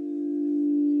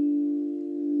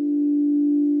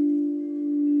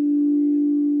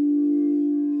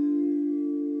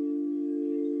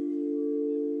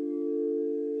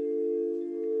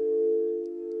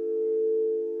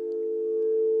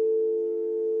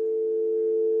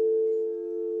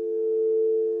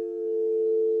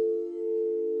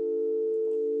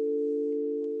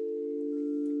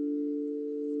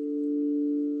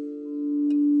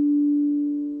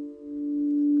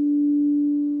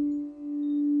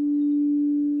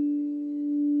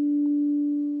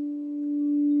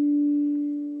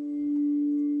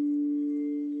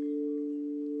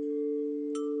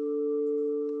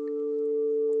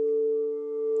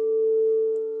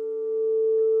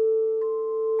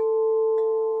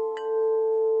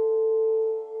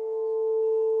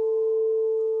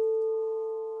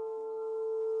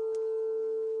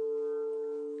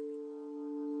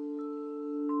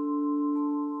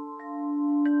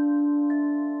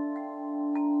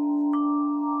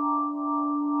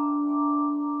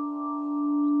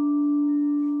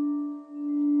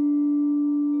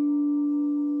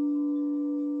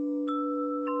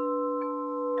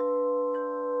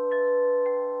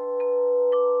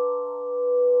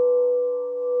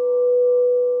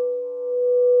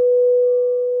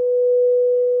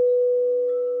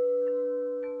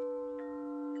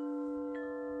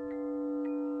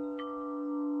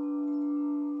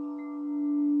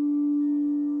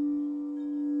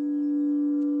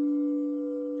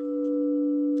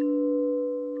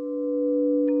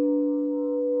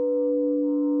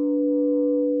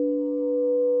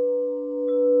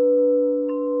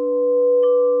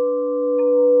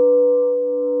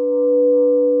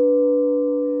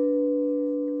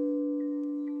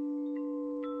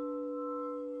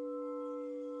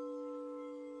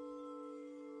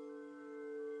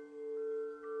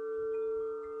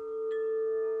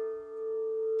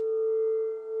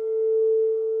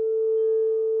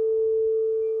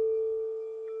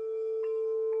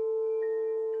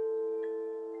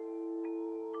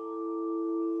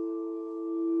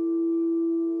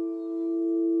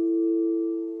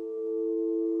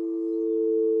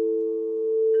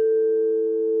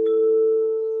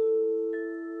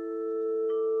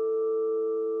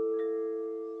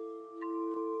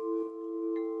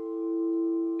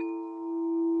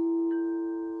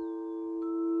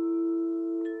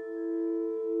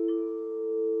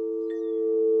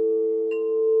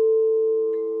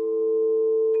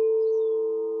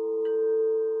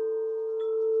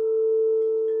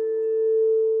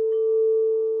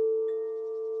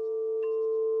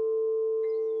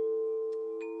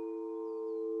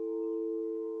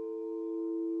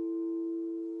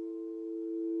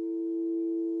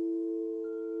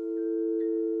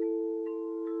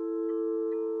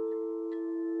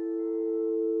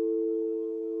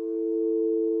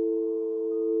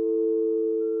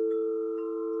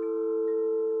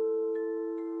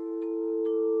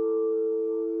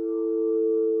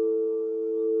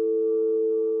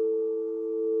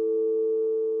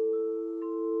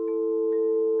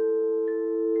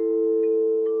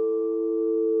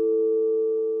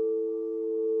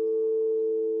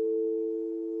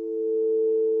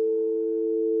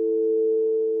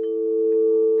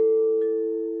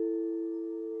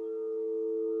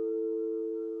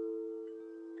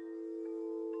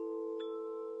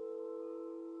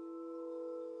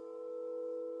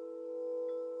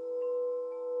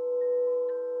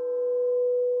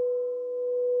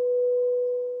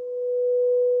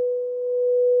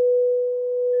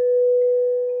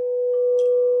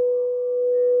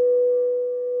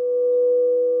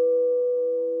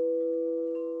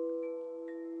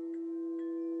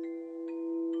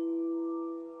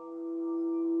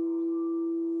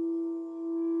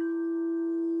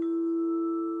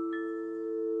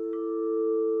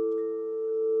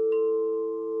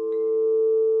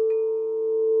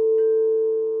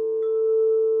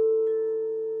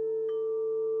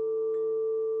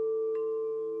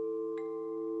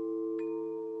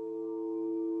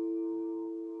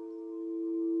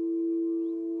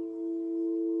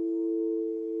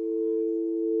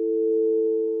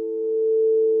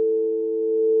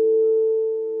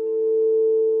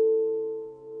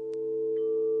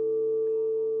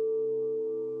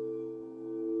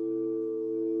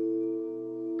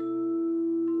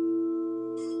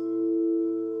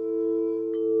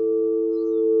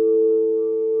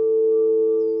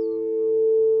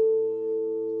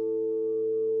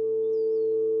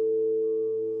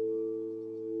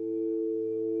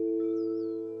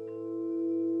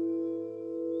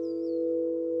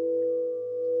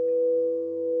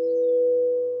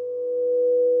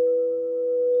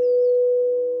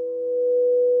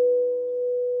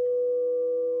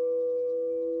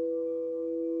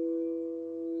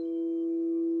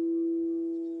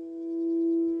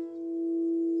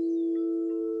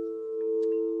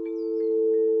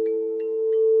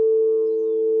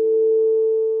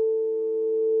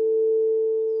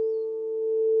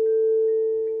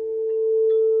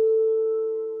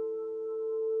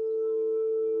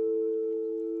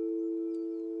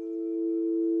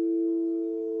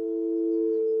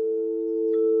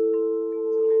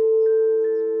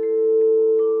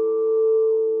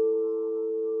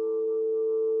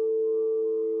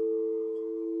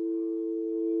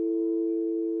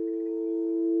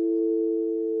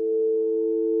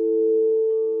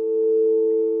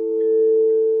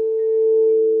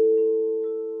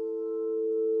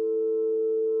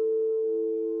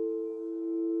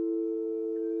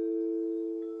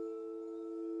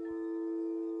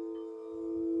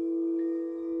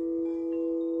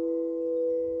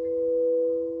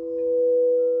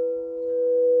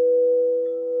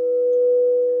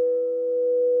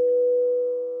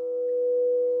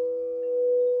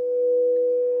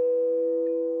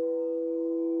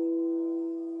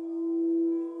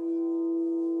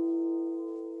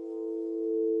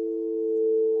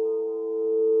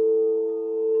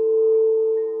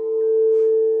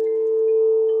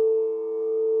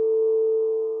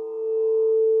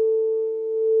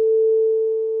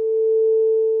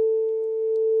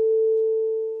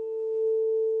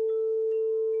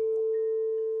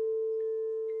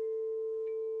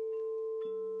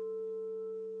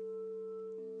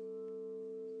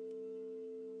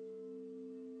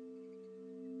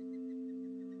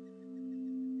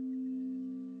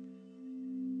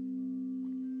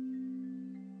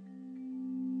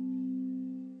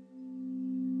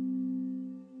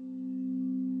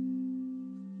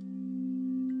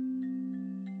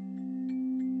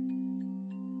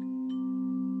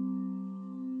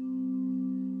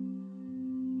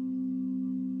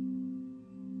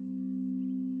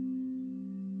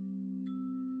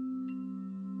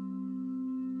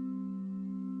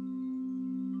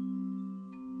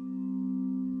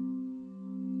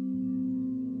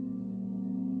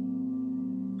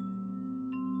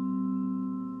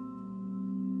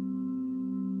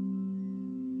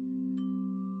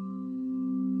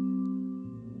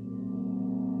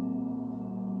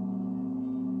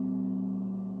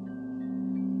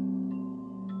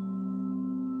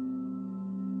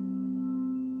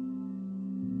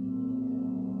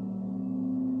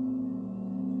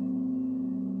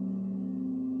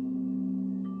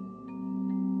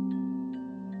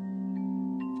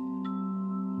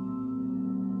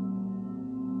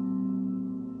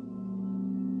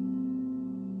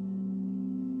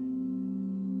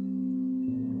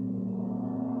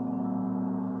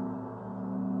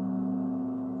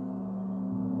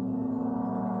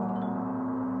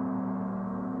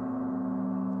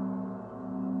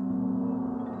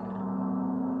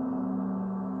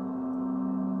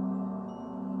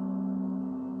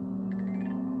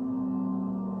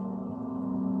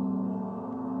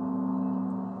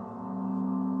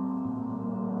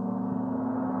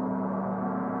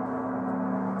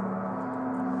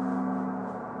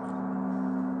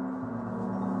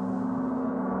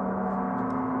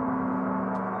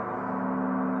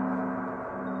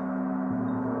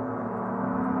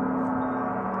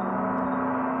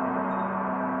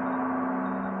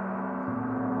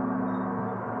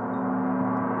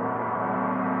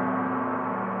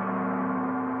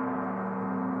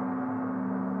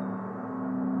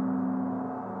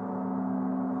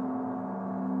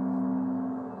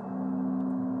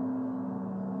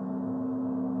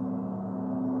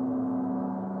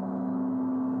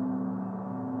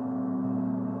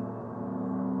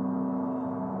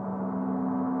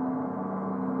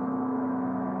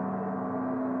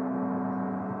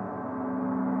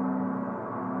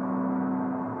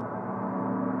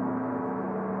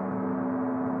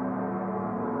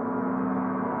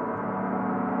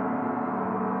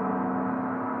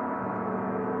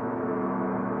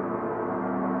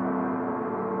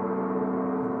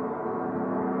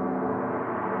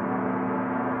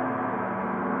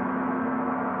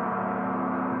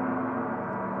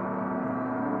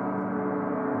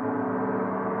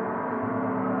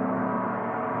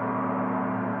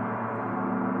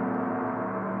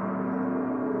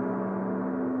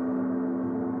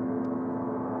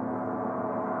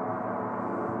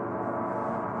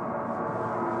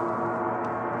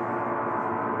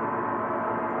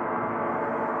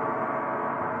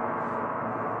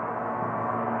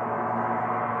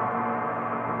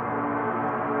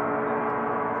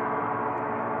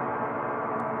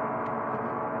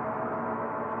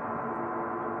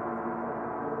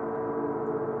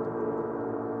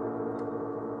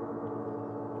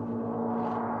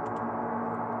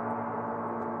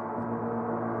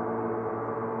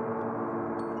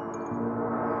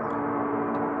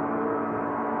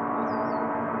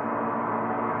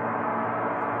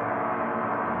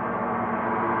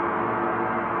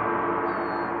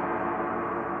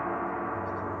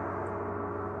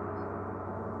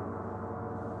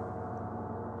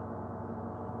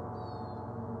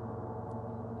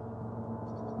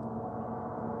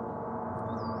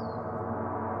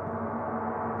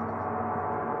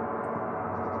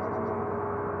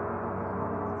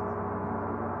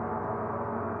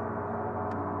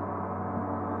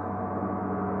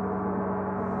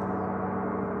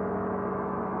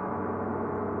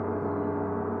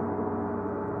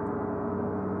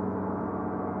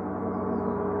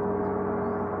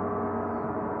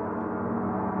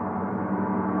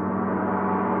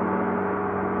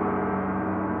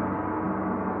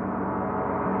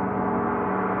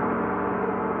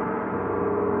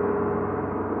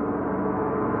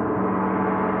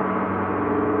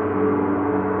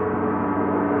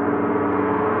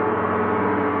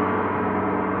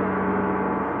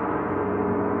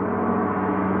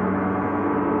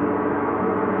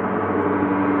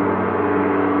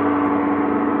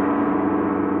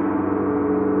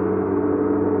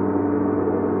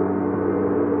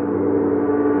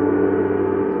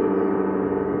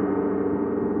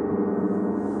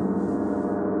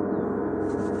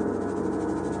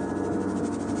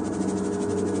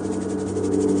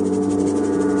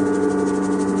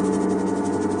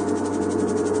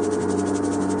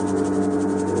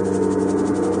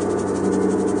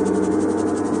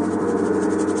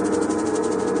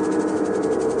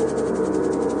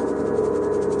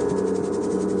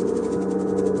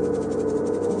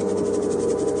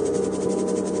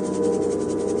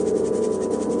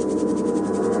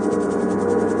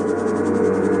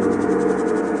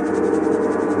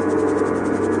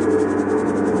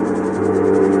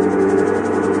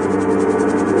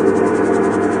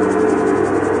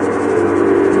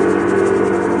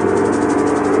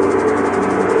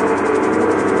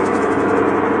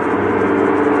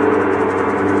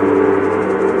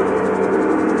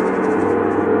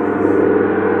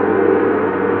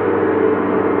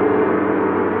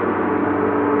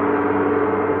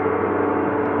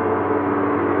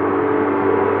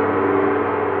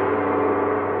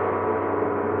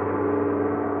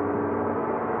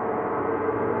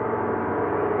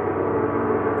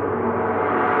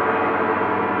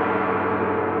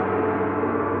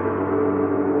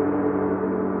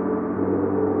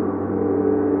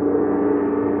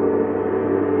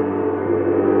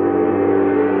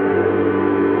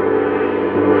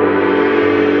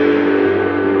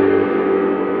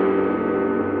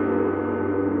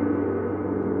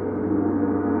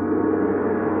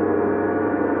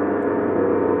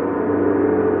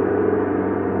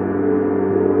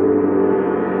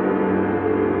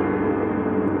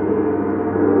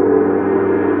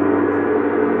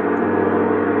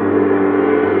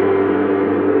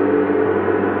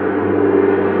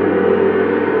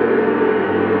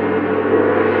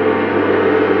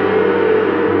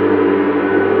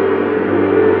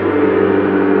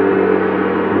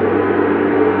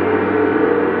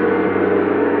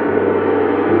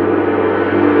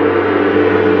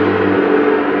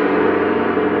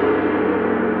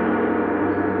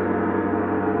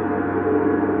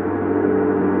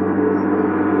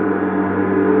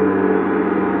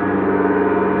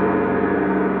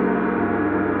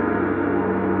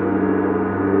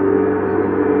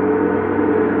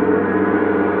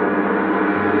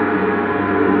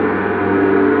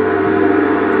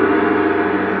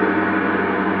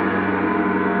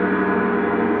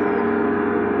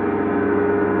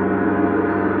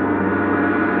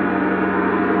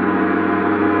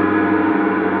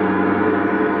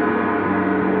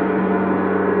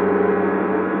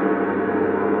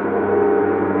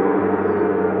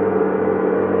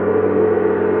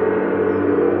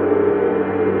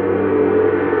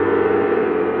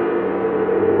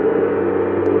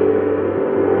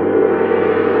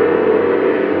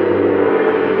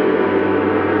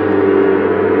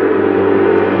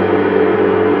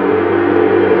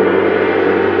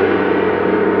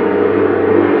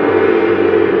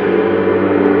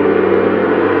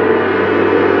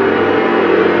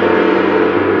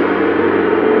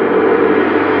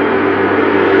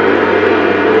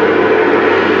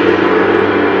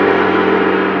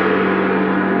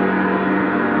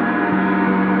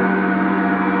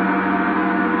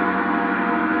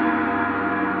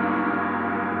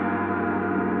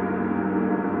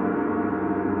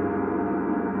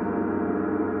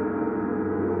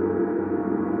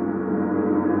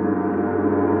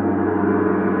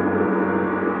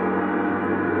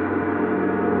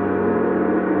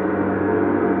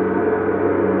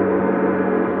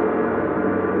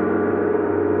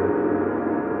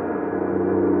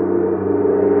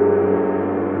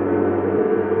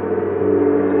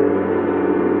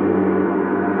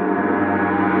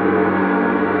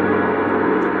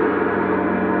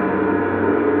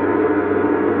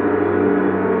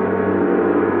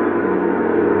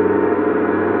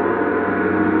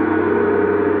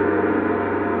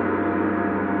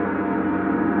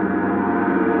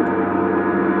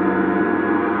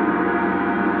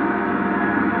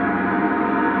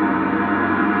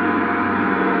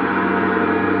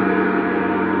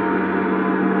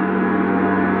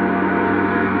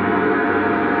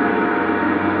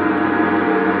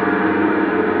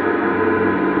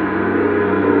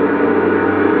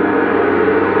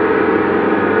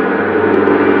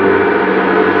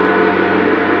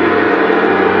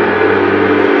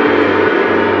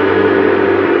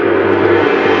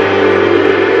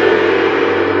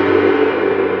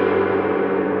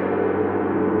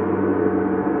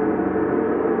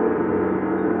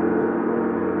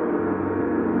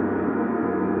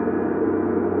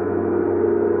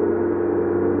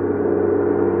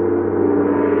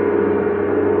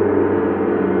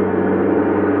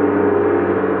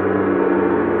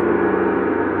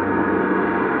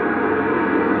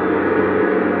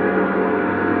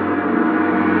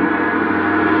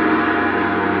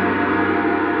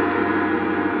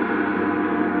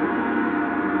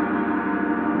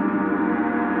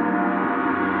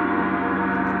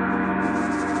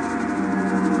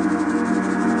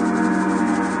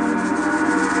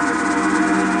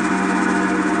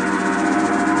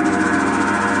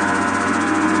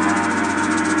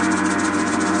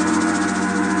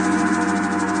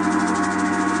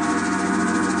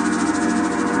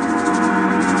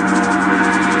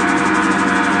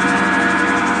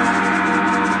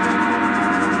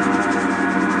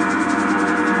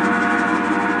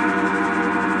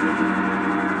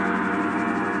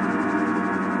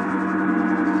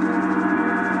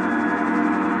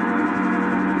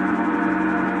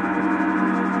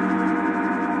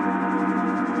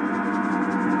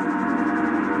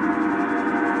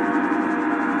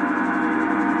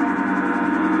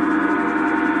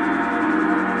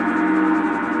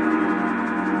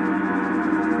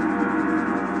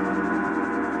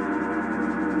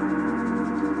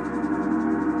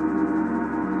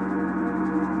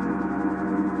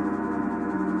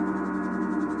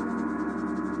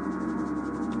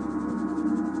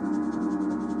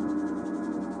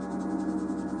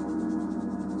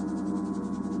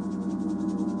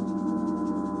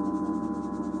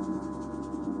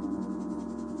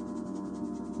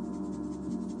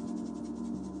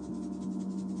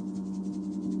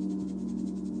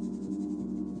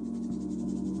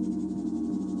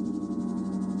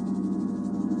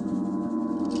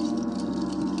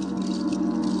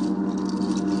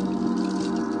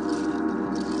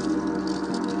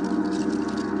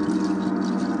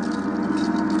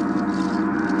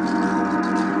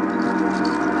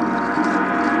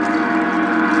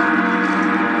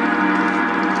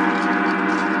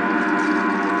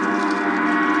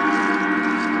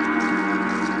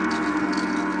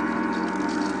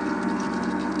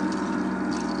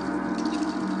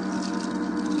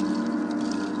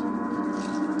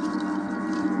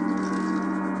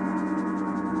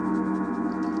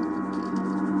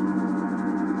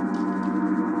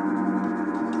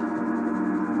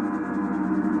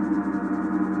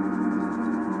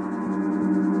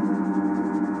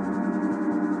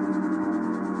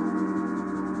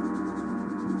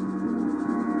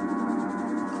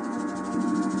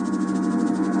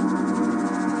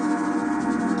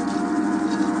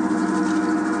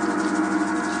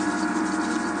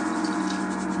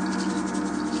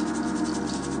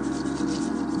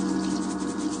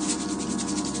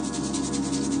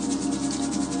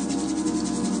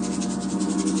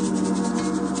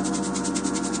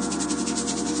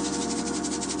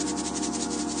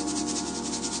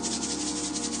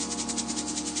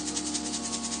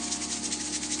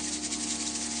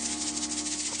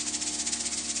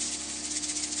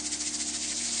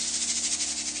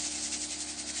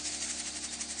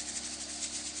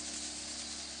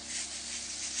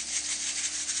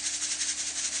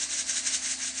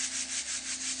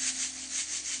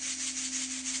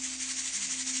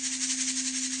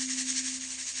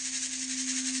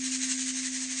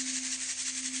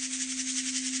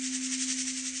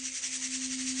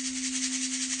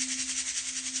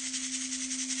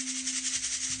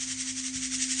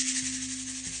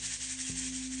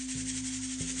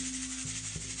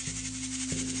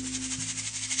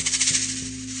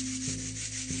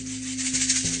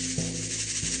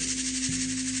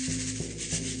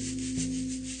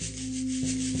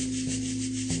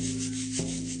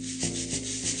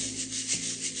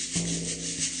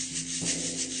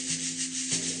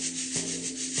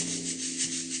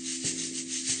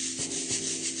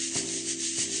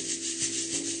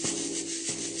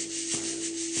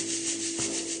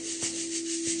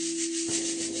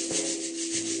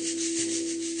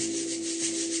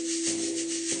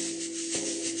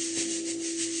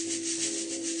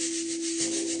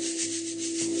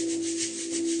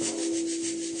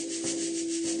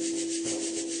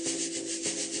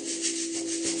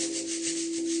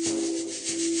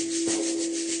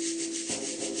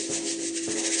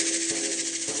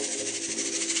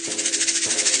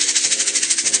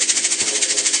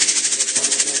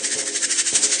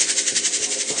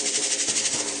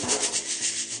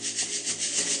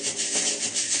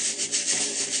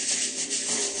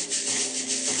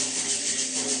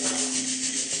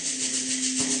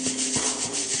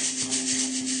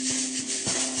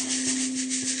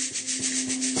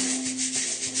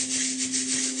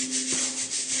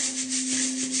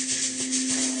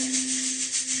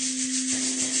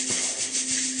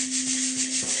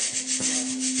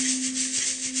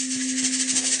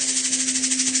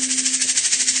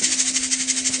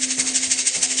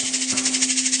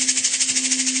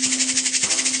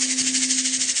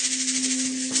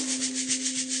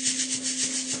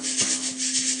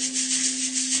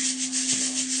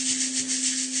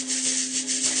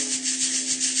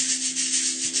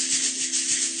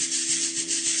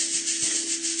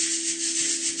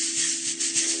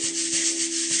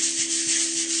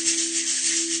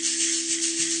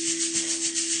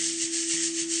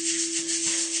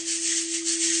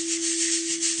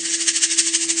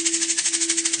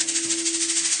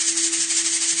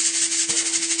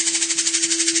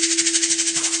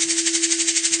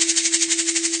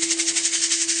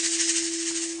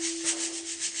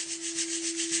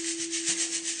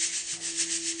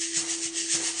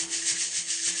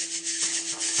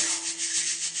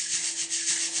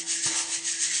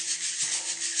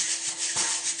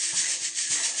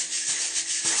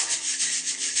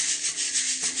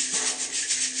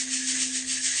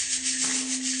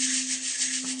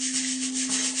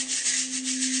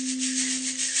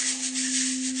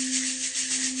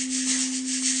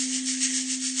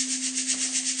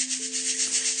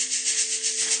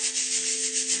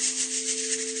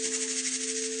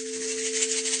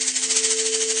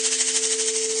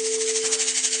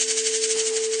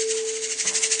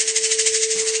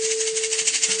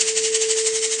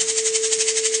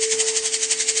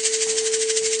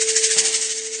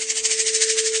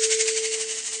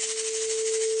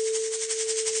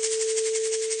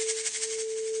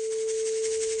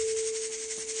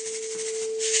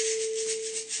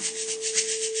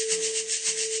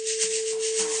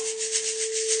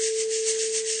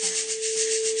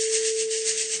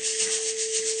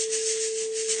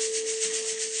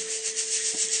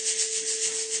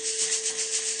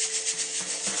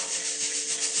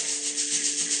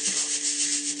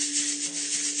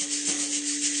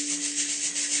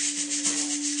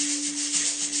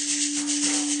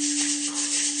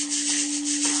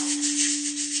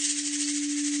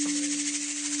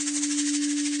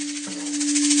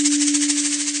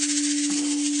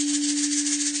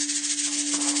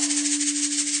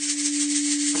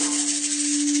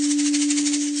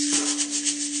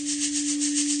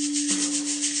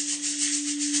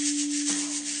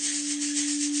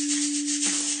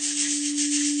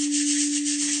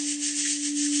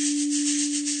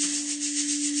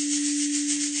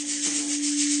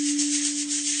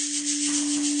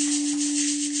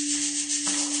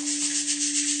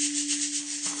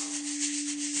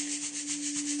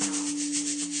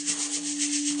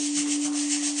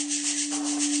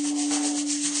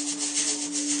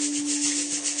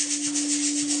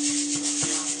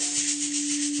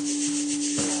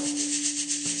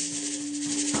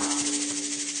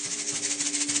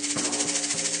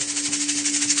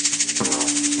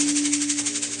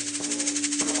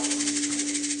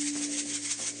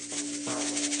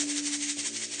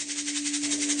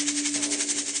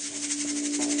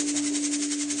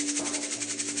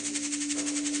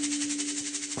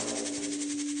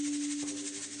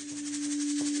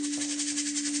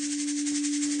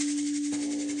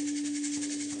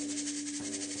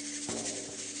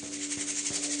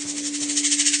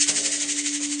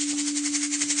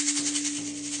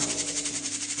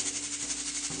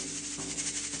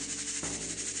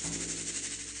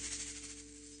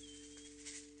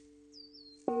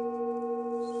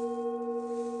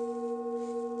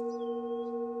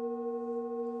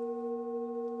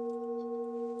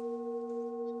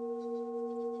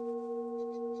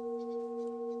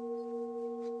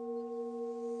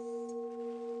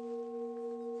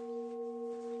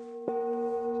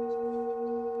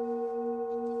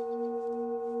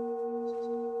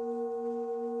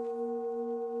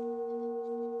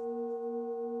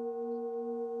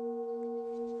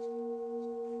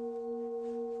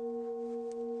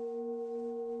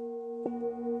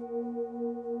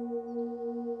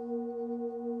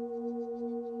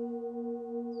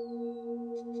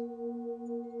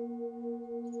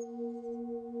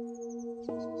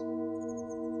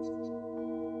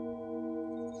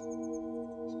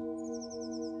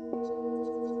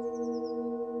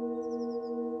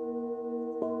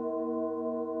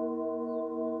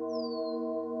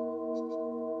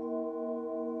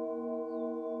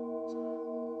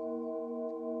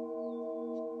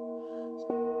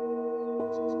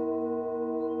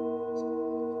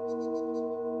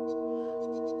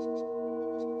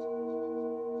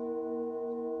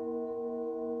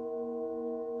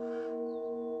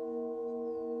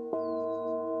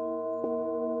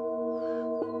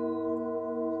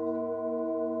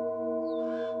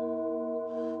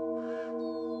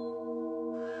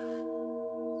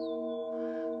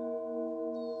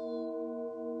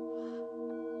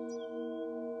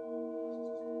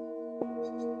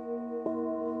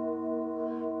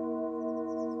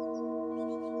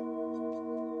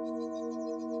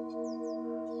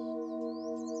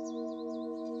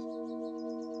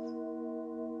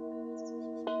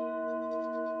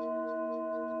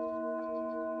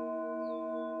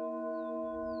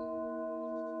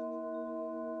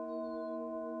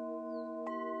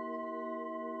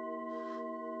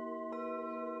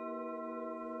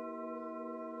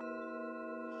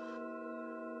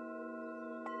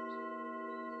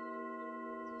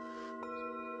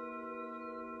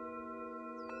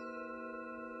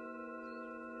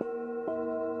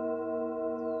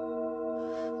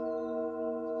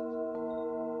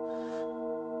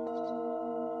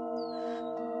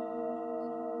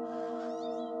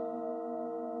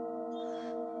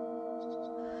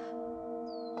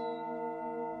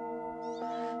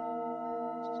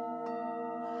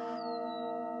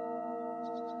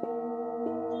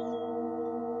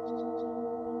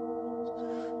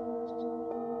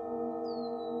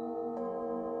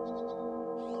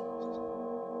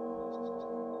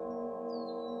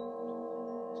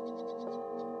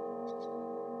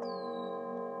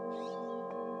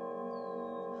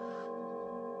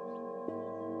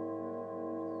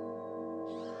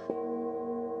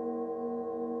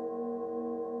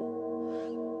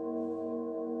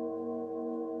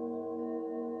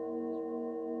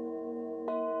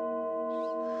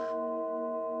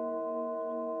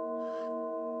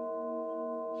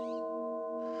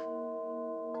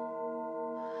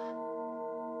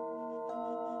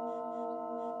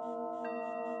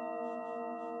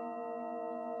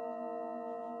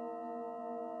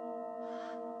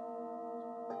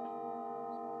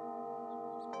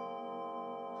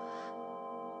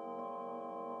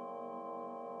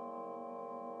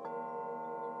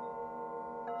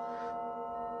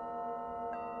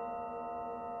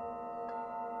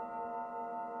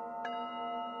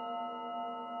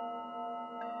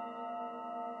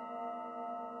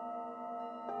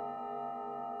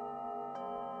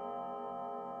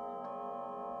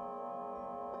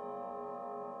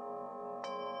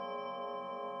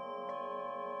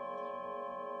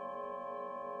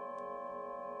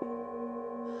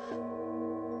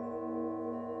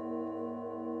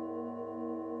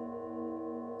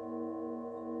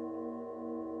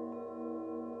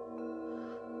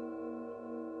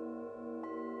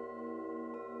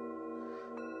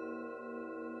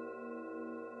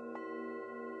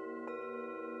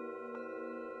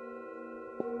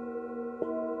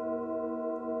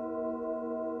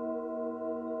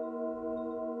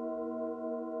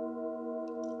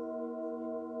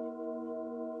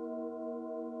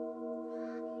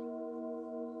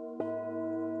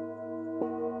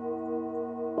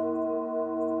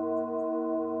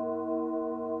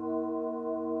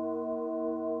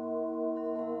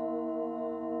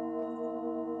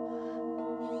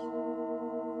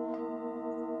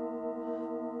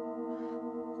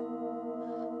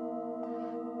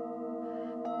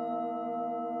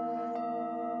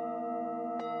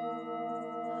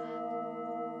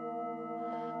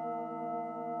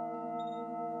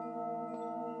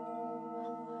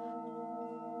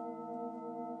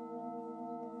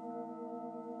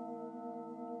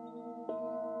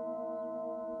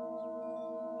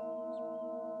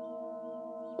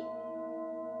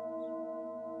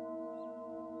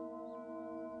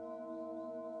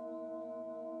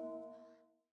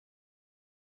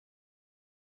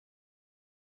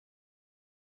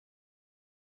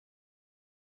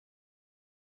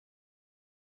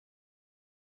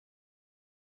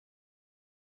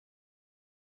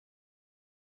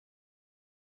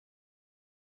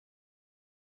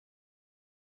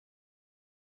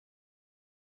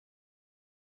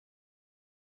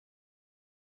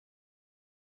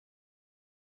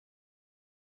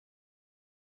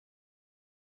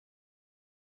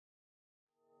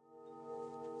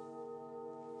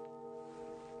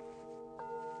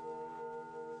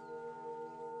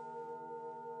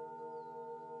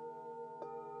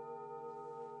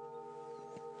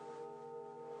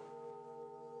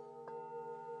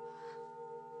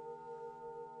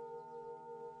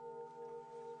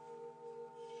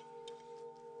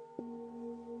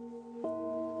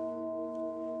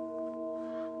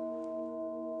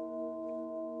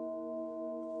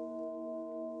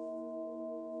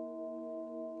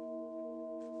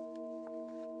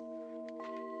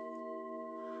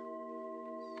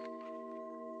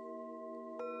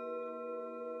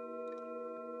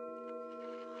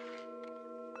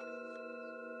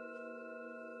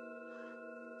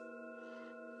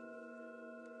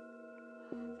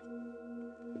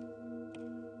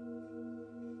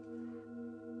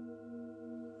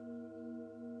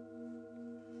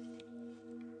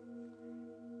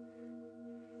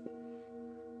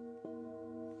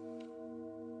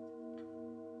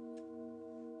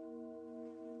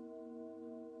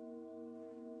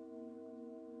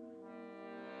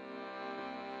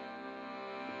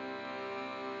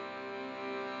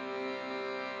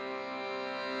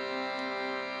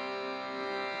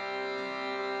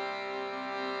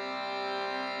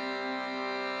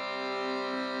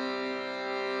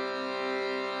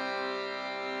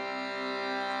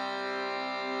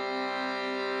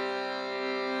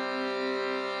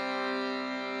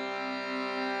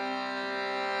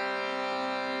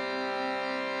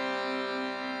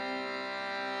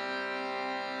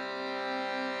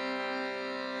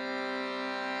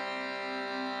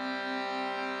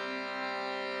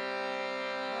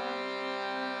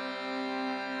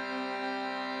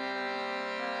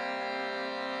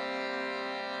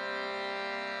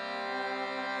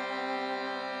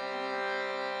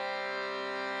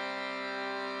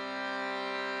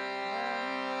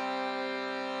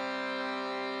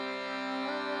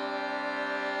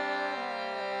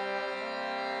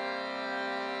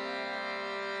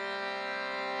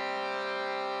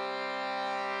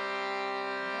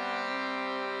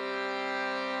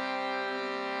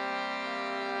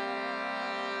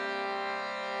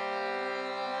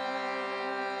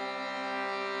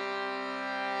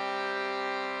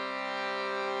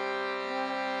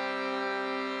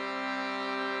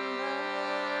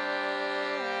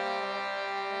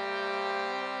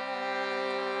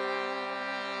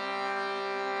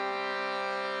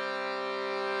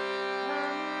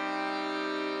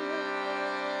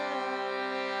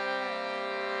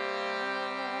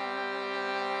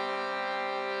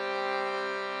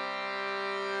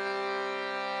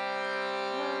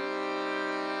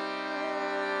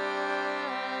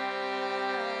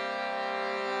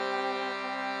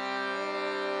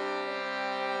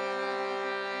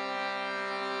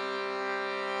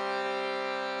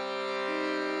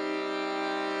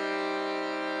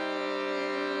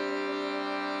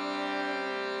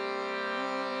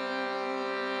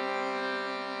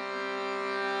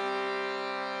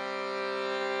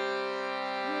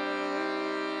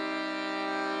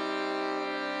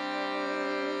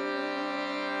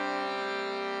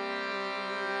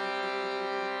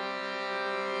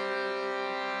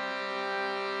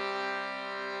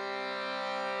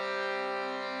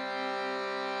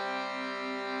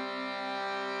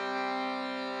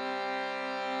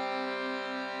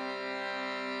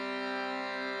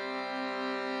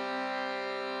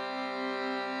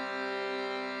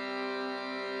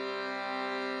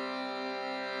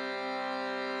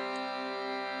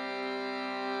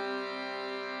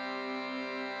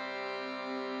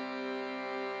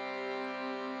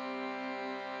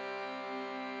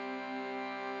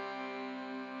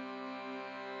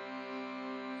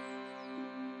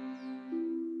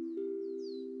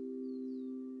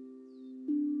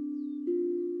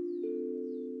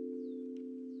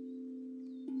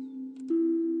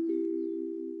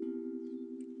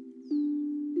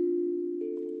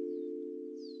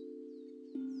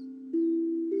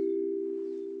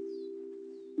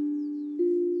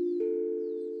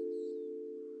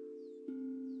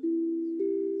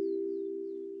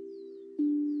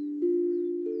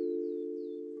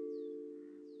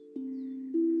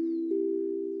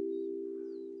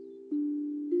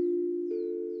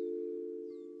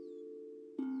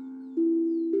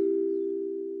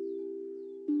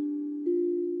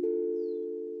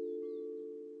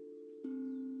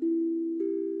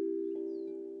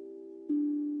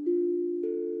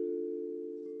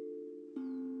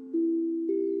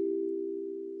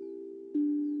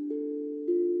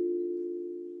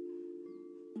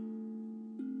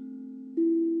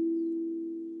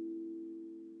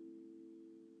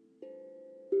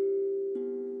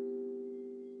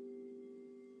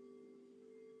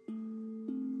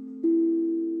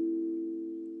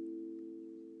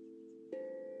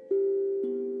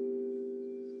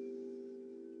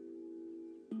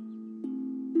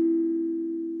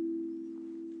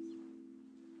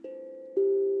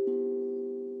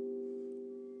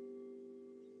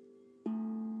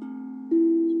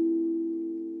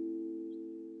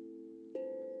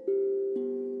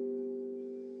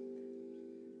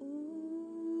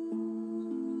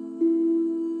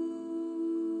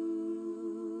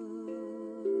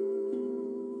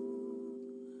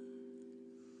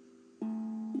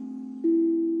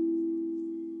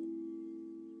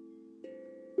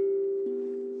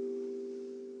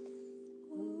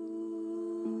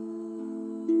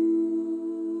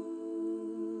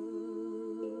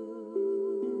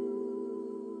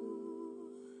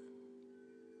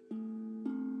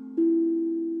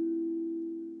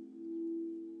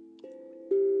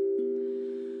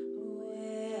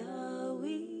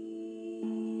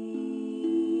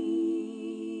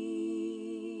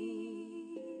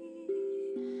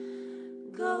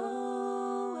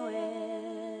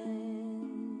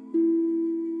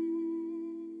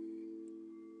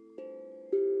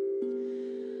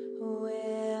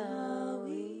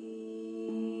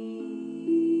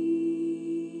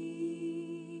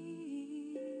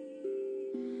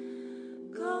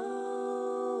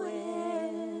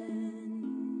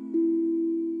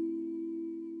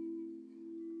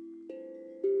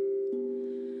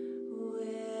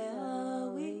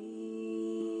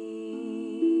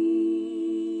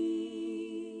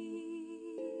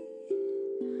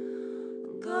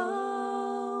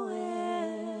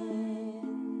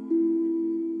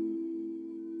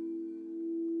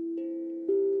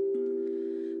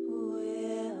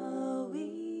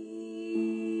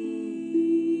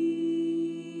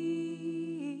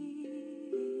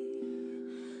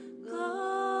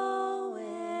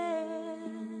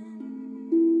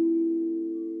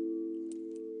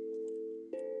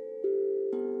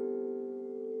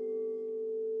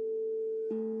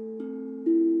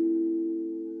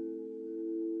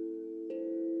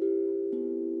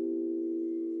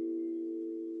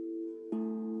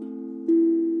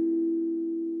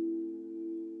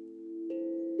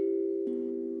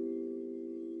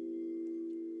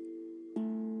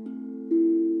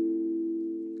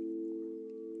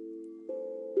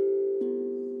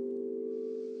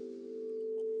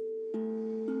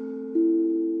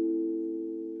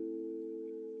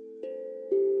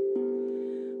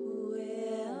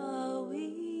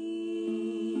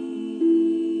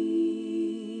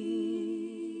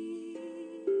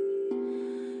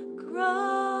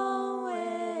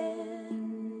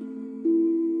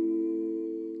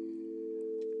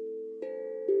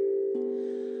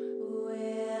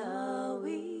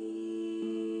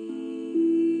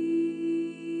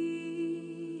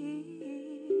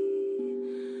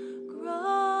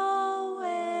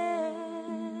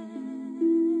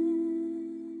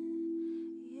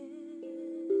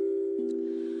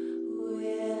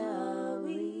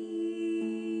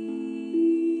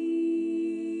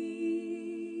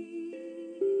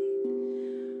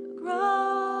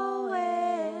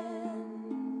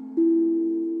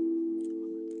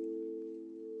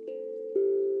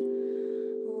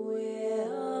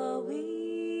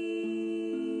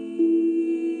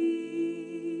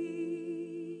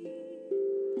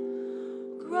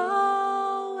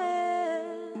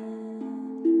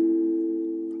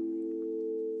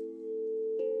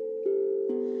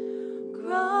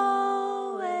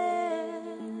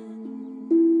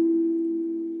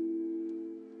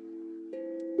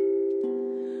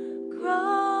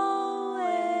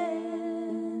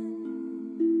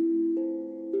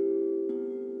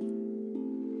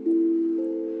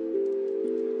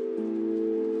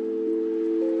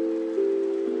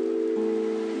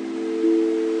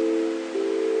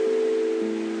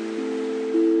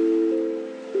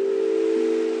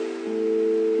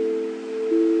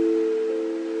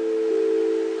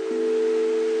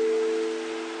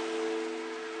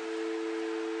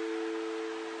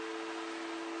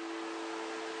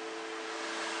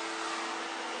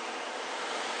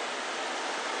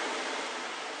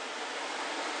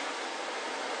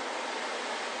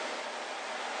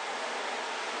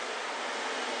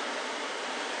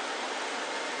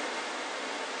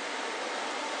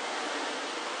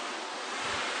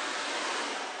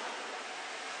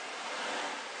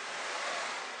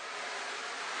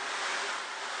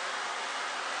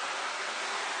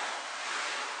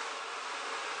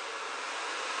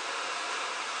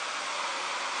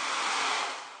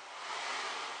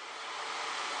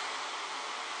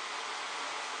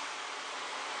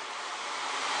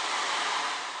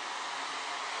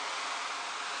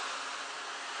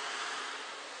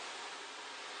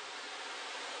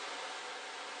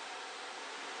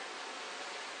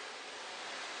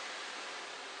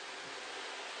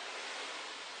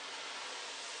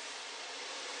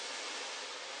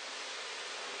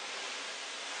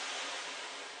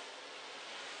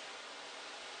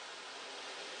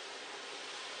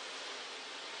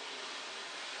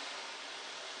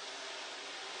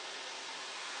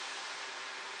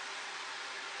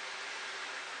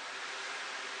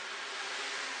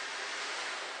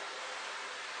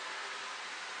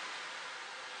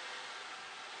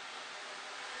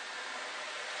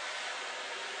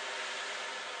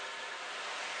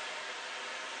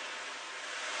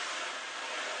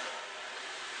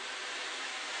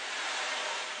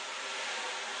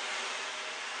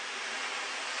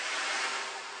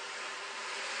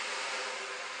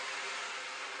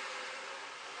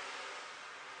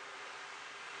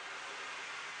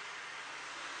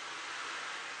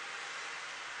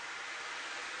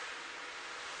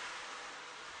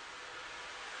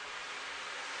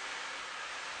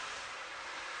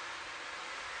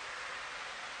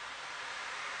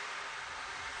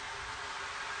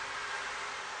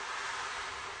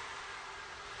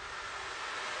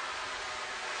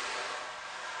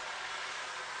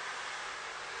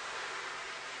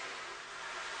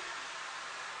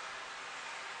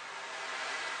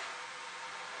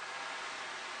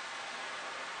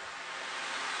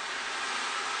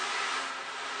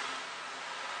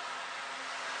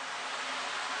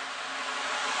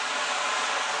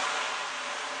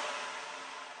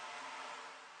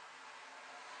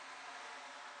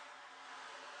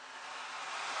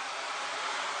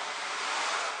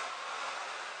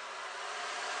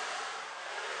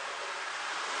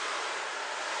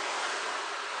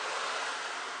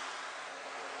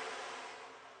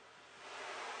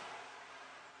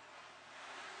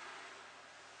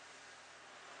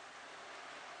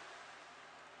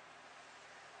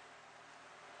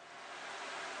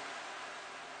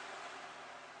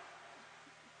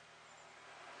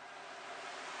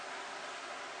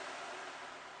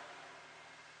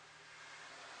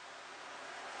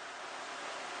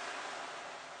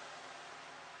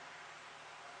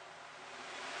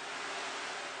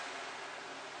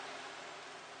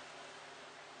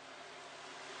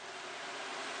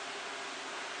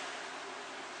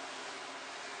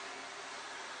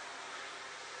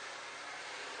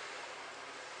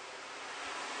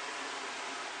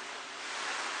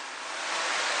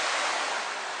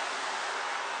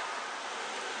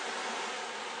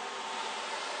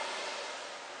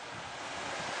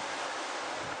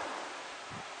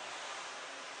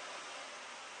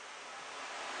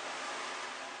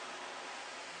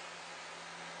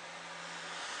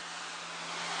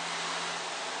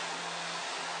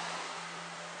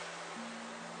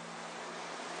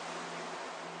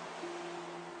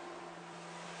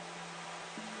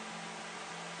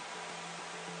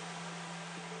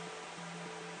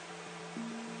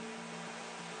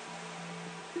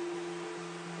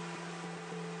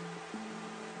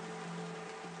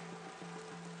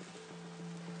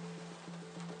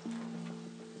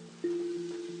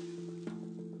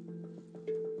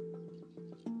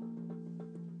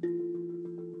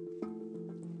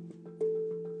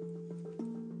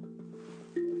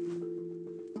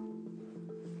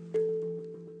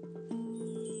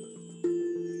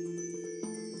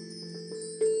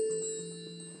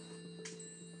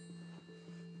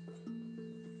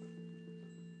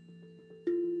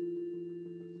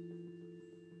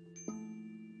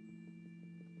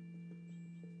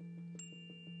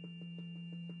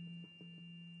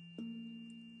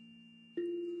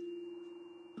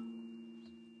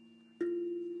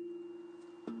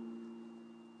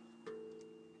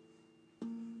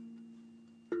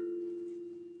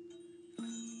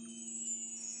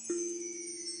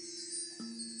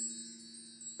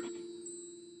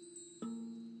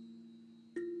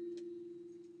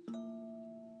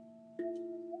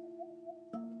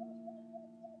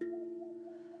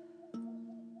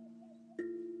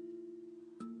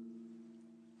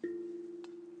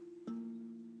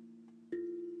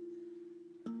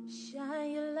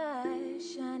 Shine your light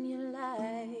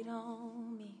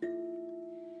on me.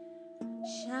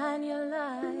 Shine your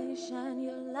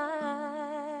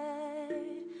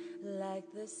light like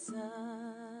the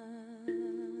sun.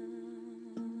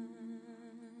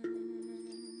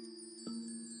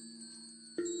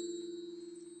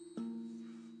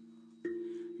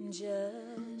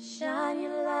 Just shine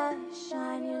your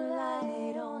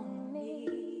light on me.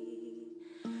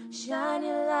 Shine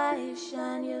your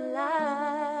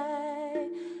light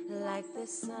like the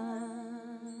sun.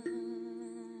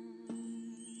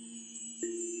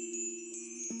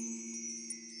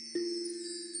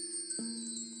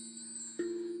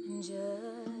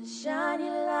 Just shine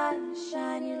your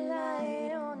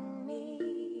light on me.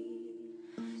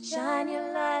 Shine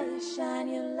your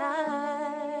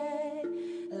light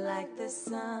like the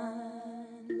sun,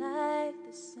 like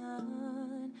the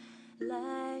sun,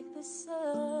 like the sun.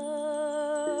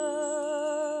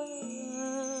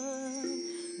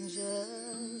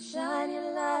 Just shine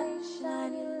your light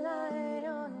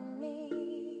on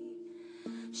me.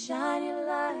 Shine your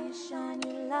light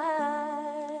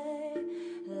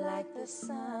like the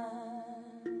sun.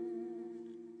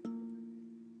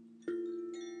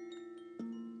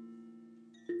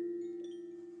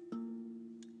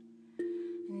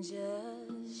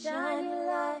 Just shine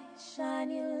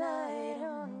your light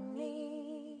on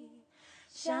me.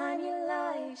 Shine your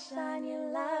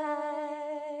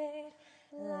light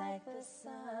like the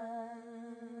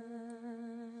sun.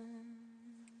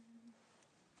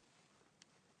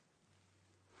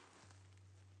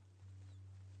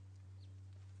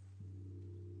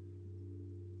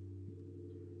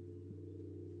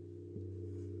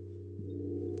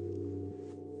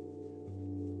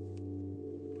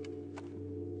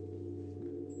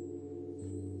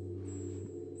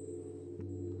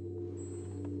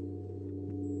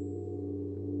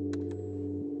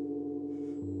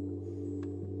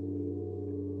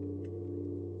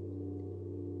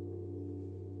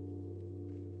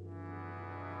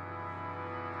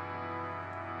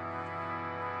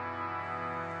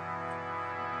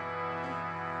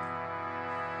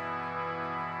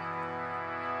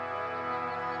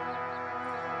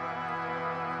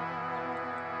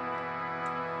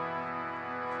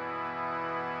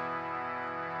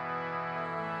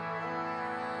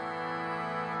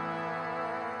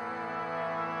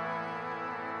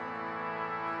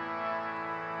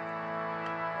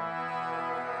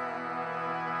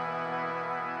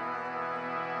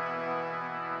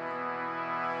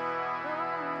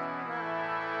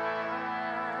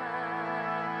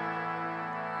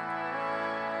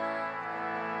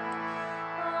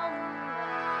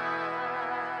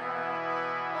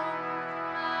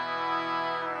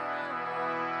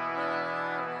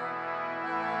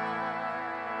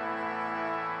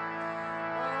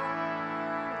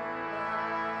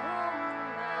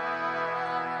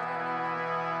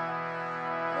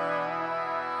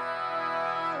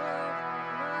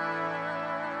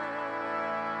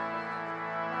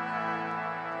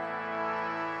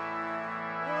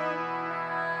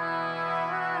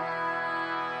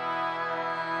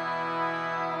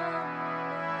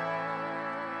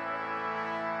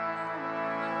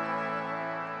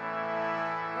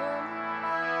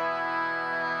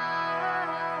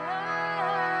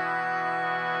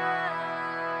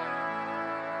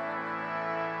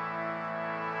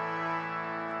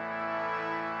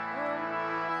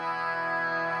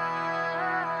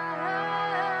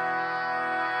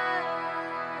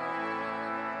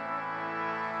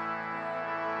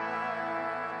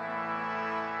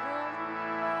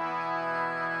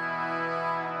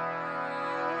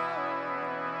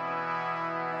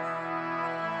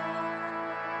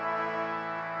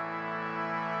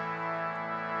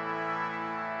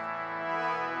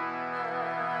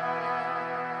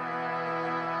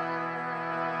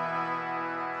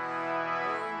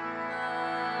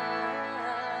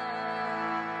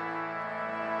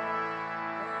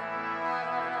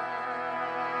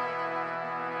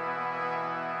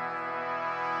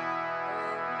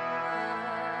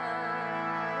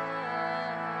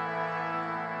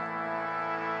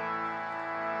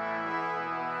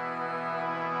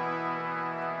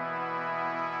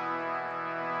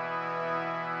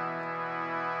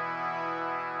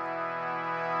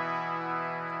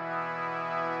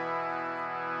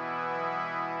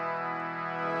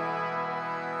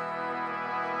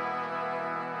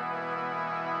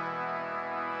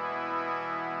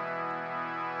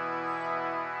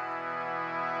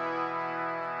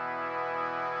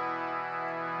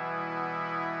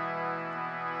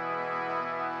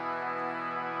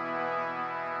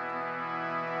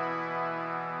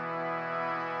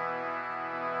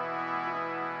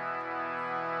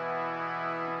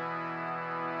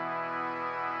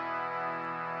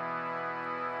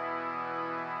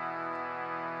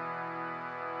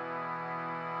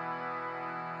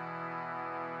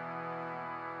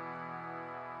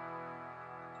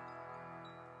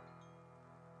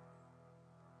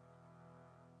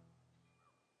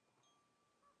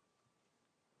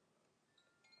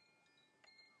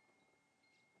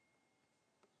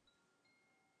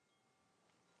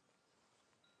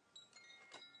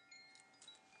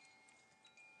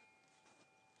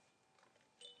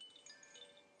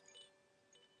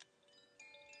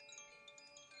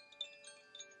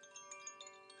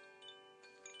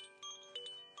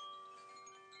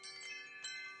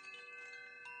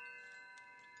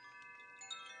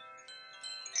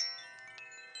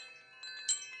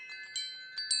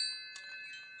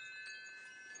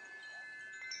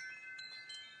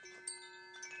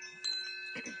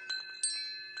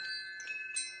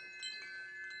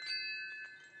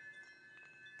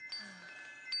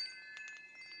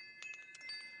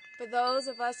 For those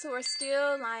of us who are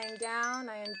still lying down,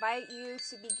 I invite you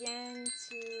to begin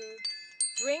to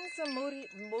bring some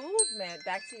movement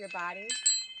back to your body.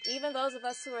 Even those of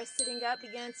us who are sitting up,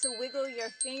 begin to wiggle your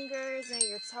fingers and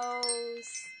your toes.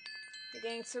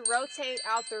 Begin to rotate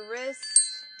out the wrist.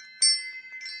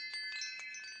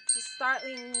 Just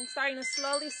starting to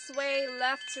slowly sway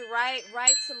left to right,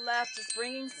 right to left, just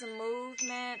bringing some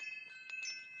movement.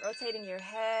 Rotating your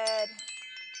head.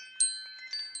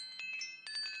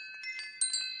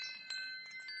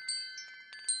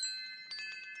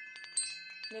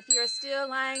 And if you're still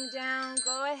lying down,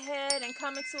 go ahead and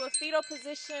come into a fetal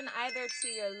position either to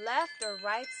your left or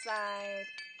right side.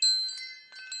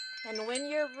 And when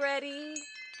you're ready,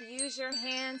 use your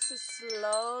hand to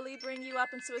slowly bring you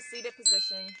up into a seated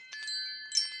position.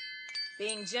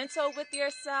 Being gentle with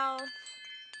yourself.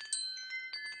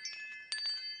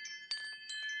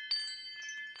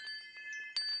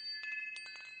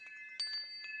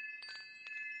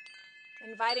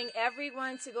 Inviting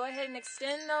everyone to go ahead and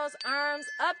extend those arms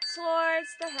up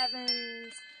towards the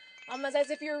heavens. Almost as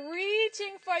if you're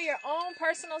reaching for your own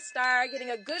personal star, getting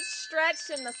a good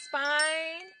stretch in the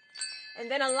spine.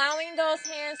 And then allowing those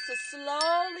hands to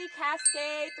slowly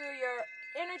cascade through your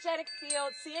energetic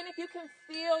field. Seeing if you can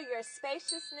feel your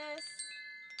spaciousness.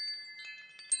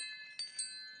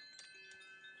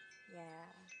 Yeah.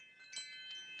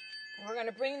 And we're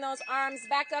going to bring those arms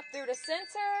back up through the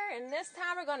center. And this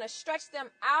time we're going to stretch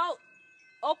them out,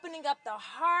 opening up the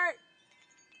heart.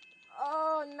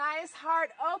 Oh, nice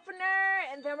heart opener.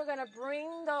 And then we're going to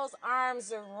bring those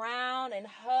arms around and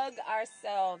hug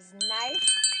ourselves nice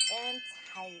and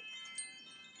tight.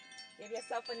 Give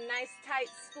yourself a nice tight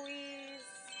squeeze.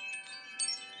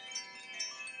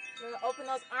 We're going to open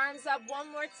those arms up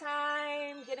one more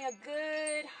time, getting a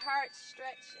good heart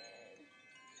stretching.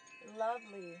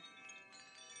 Lovely.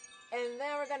 And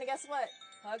then we're going to, guess what?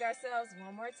 Hug ourselves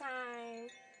one more time.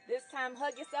 This time,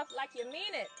 hug yourself like you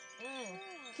mean it.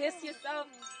 Kiss yourself.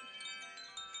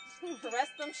 Caress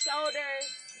them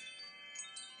shoulders.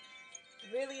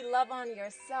 Really love on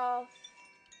yourself.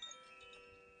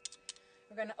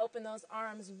 We're going to open those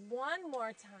arms one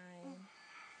more time.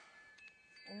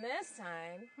 And this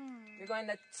time, you're going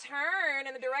to turn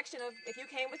in the direction of, if you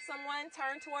came with someone,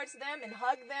 turn towards them and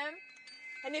hug them.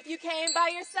 And if you came by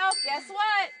yourself, guess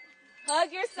what?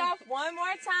 Hug yourself one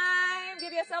more time.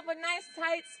 Give yourself a nice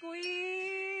tight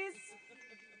squeeze.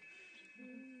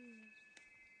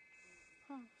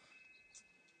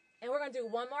 And we're going to do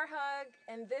one more hug.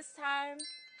 And this time,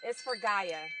 it's for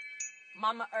Gaia,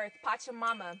 Mama Earth,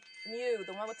 Pachamama, Mu,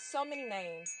 the one with so many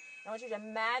names. I want you to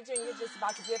imagine you're just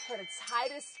about to give her the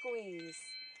tightest squeeze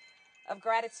of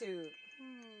gratitude.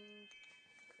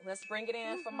 Let's bring it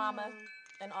in for Mama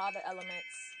and all the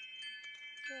elements.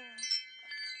 Yeah.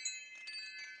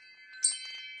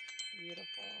 Beautiful.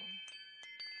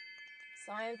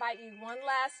 So I invite you one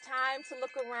last time to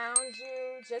look around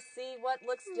you. Just see what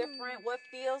looks different, what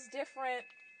feels different.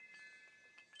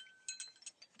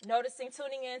 Noticing,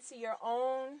 tuning into your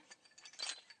own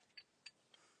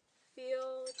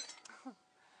field.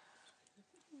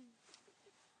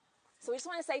 So we just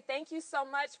want to say thank you so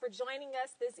much for joining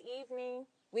us this evening.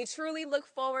 We truly look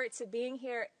forward to being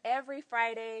here every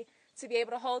Friday to be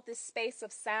able to hold this space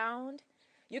of sound.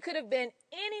 You could have been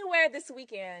anywhere this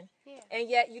weekend, and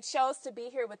yet you chose to be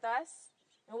here with us,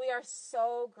 and we are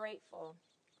so grateful.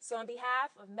 So on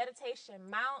behalf of Meditation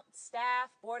Mount, staff,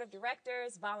 board of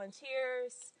directors,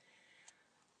 volunteers,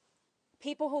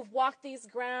 people who've walked these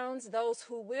grounds, those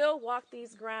who will walk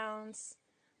these grounds,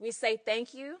 we say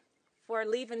thank you for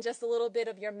leaving just a little bit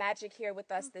of your magic here with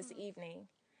us this evening.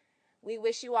 We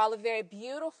wish you all a very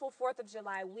beautiful 4th of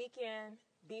July weekend.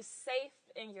 Be safe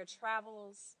in your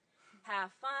travels.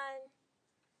 Have fun.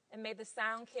 And may the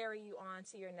sound carry you on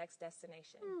to your next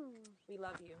destination. We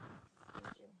love you.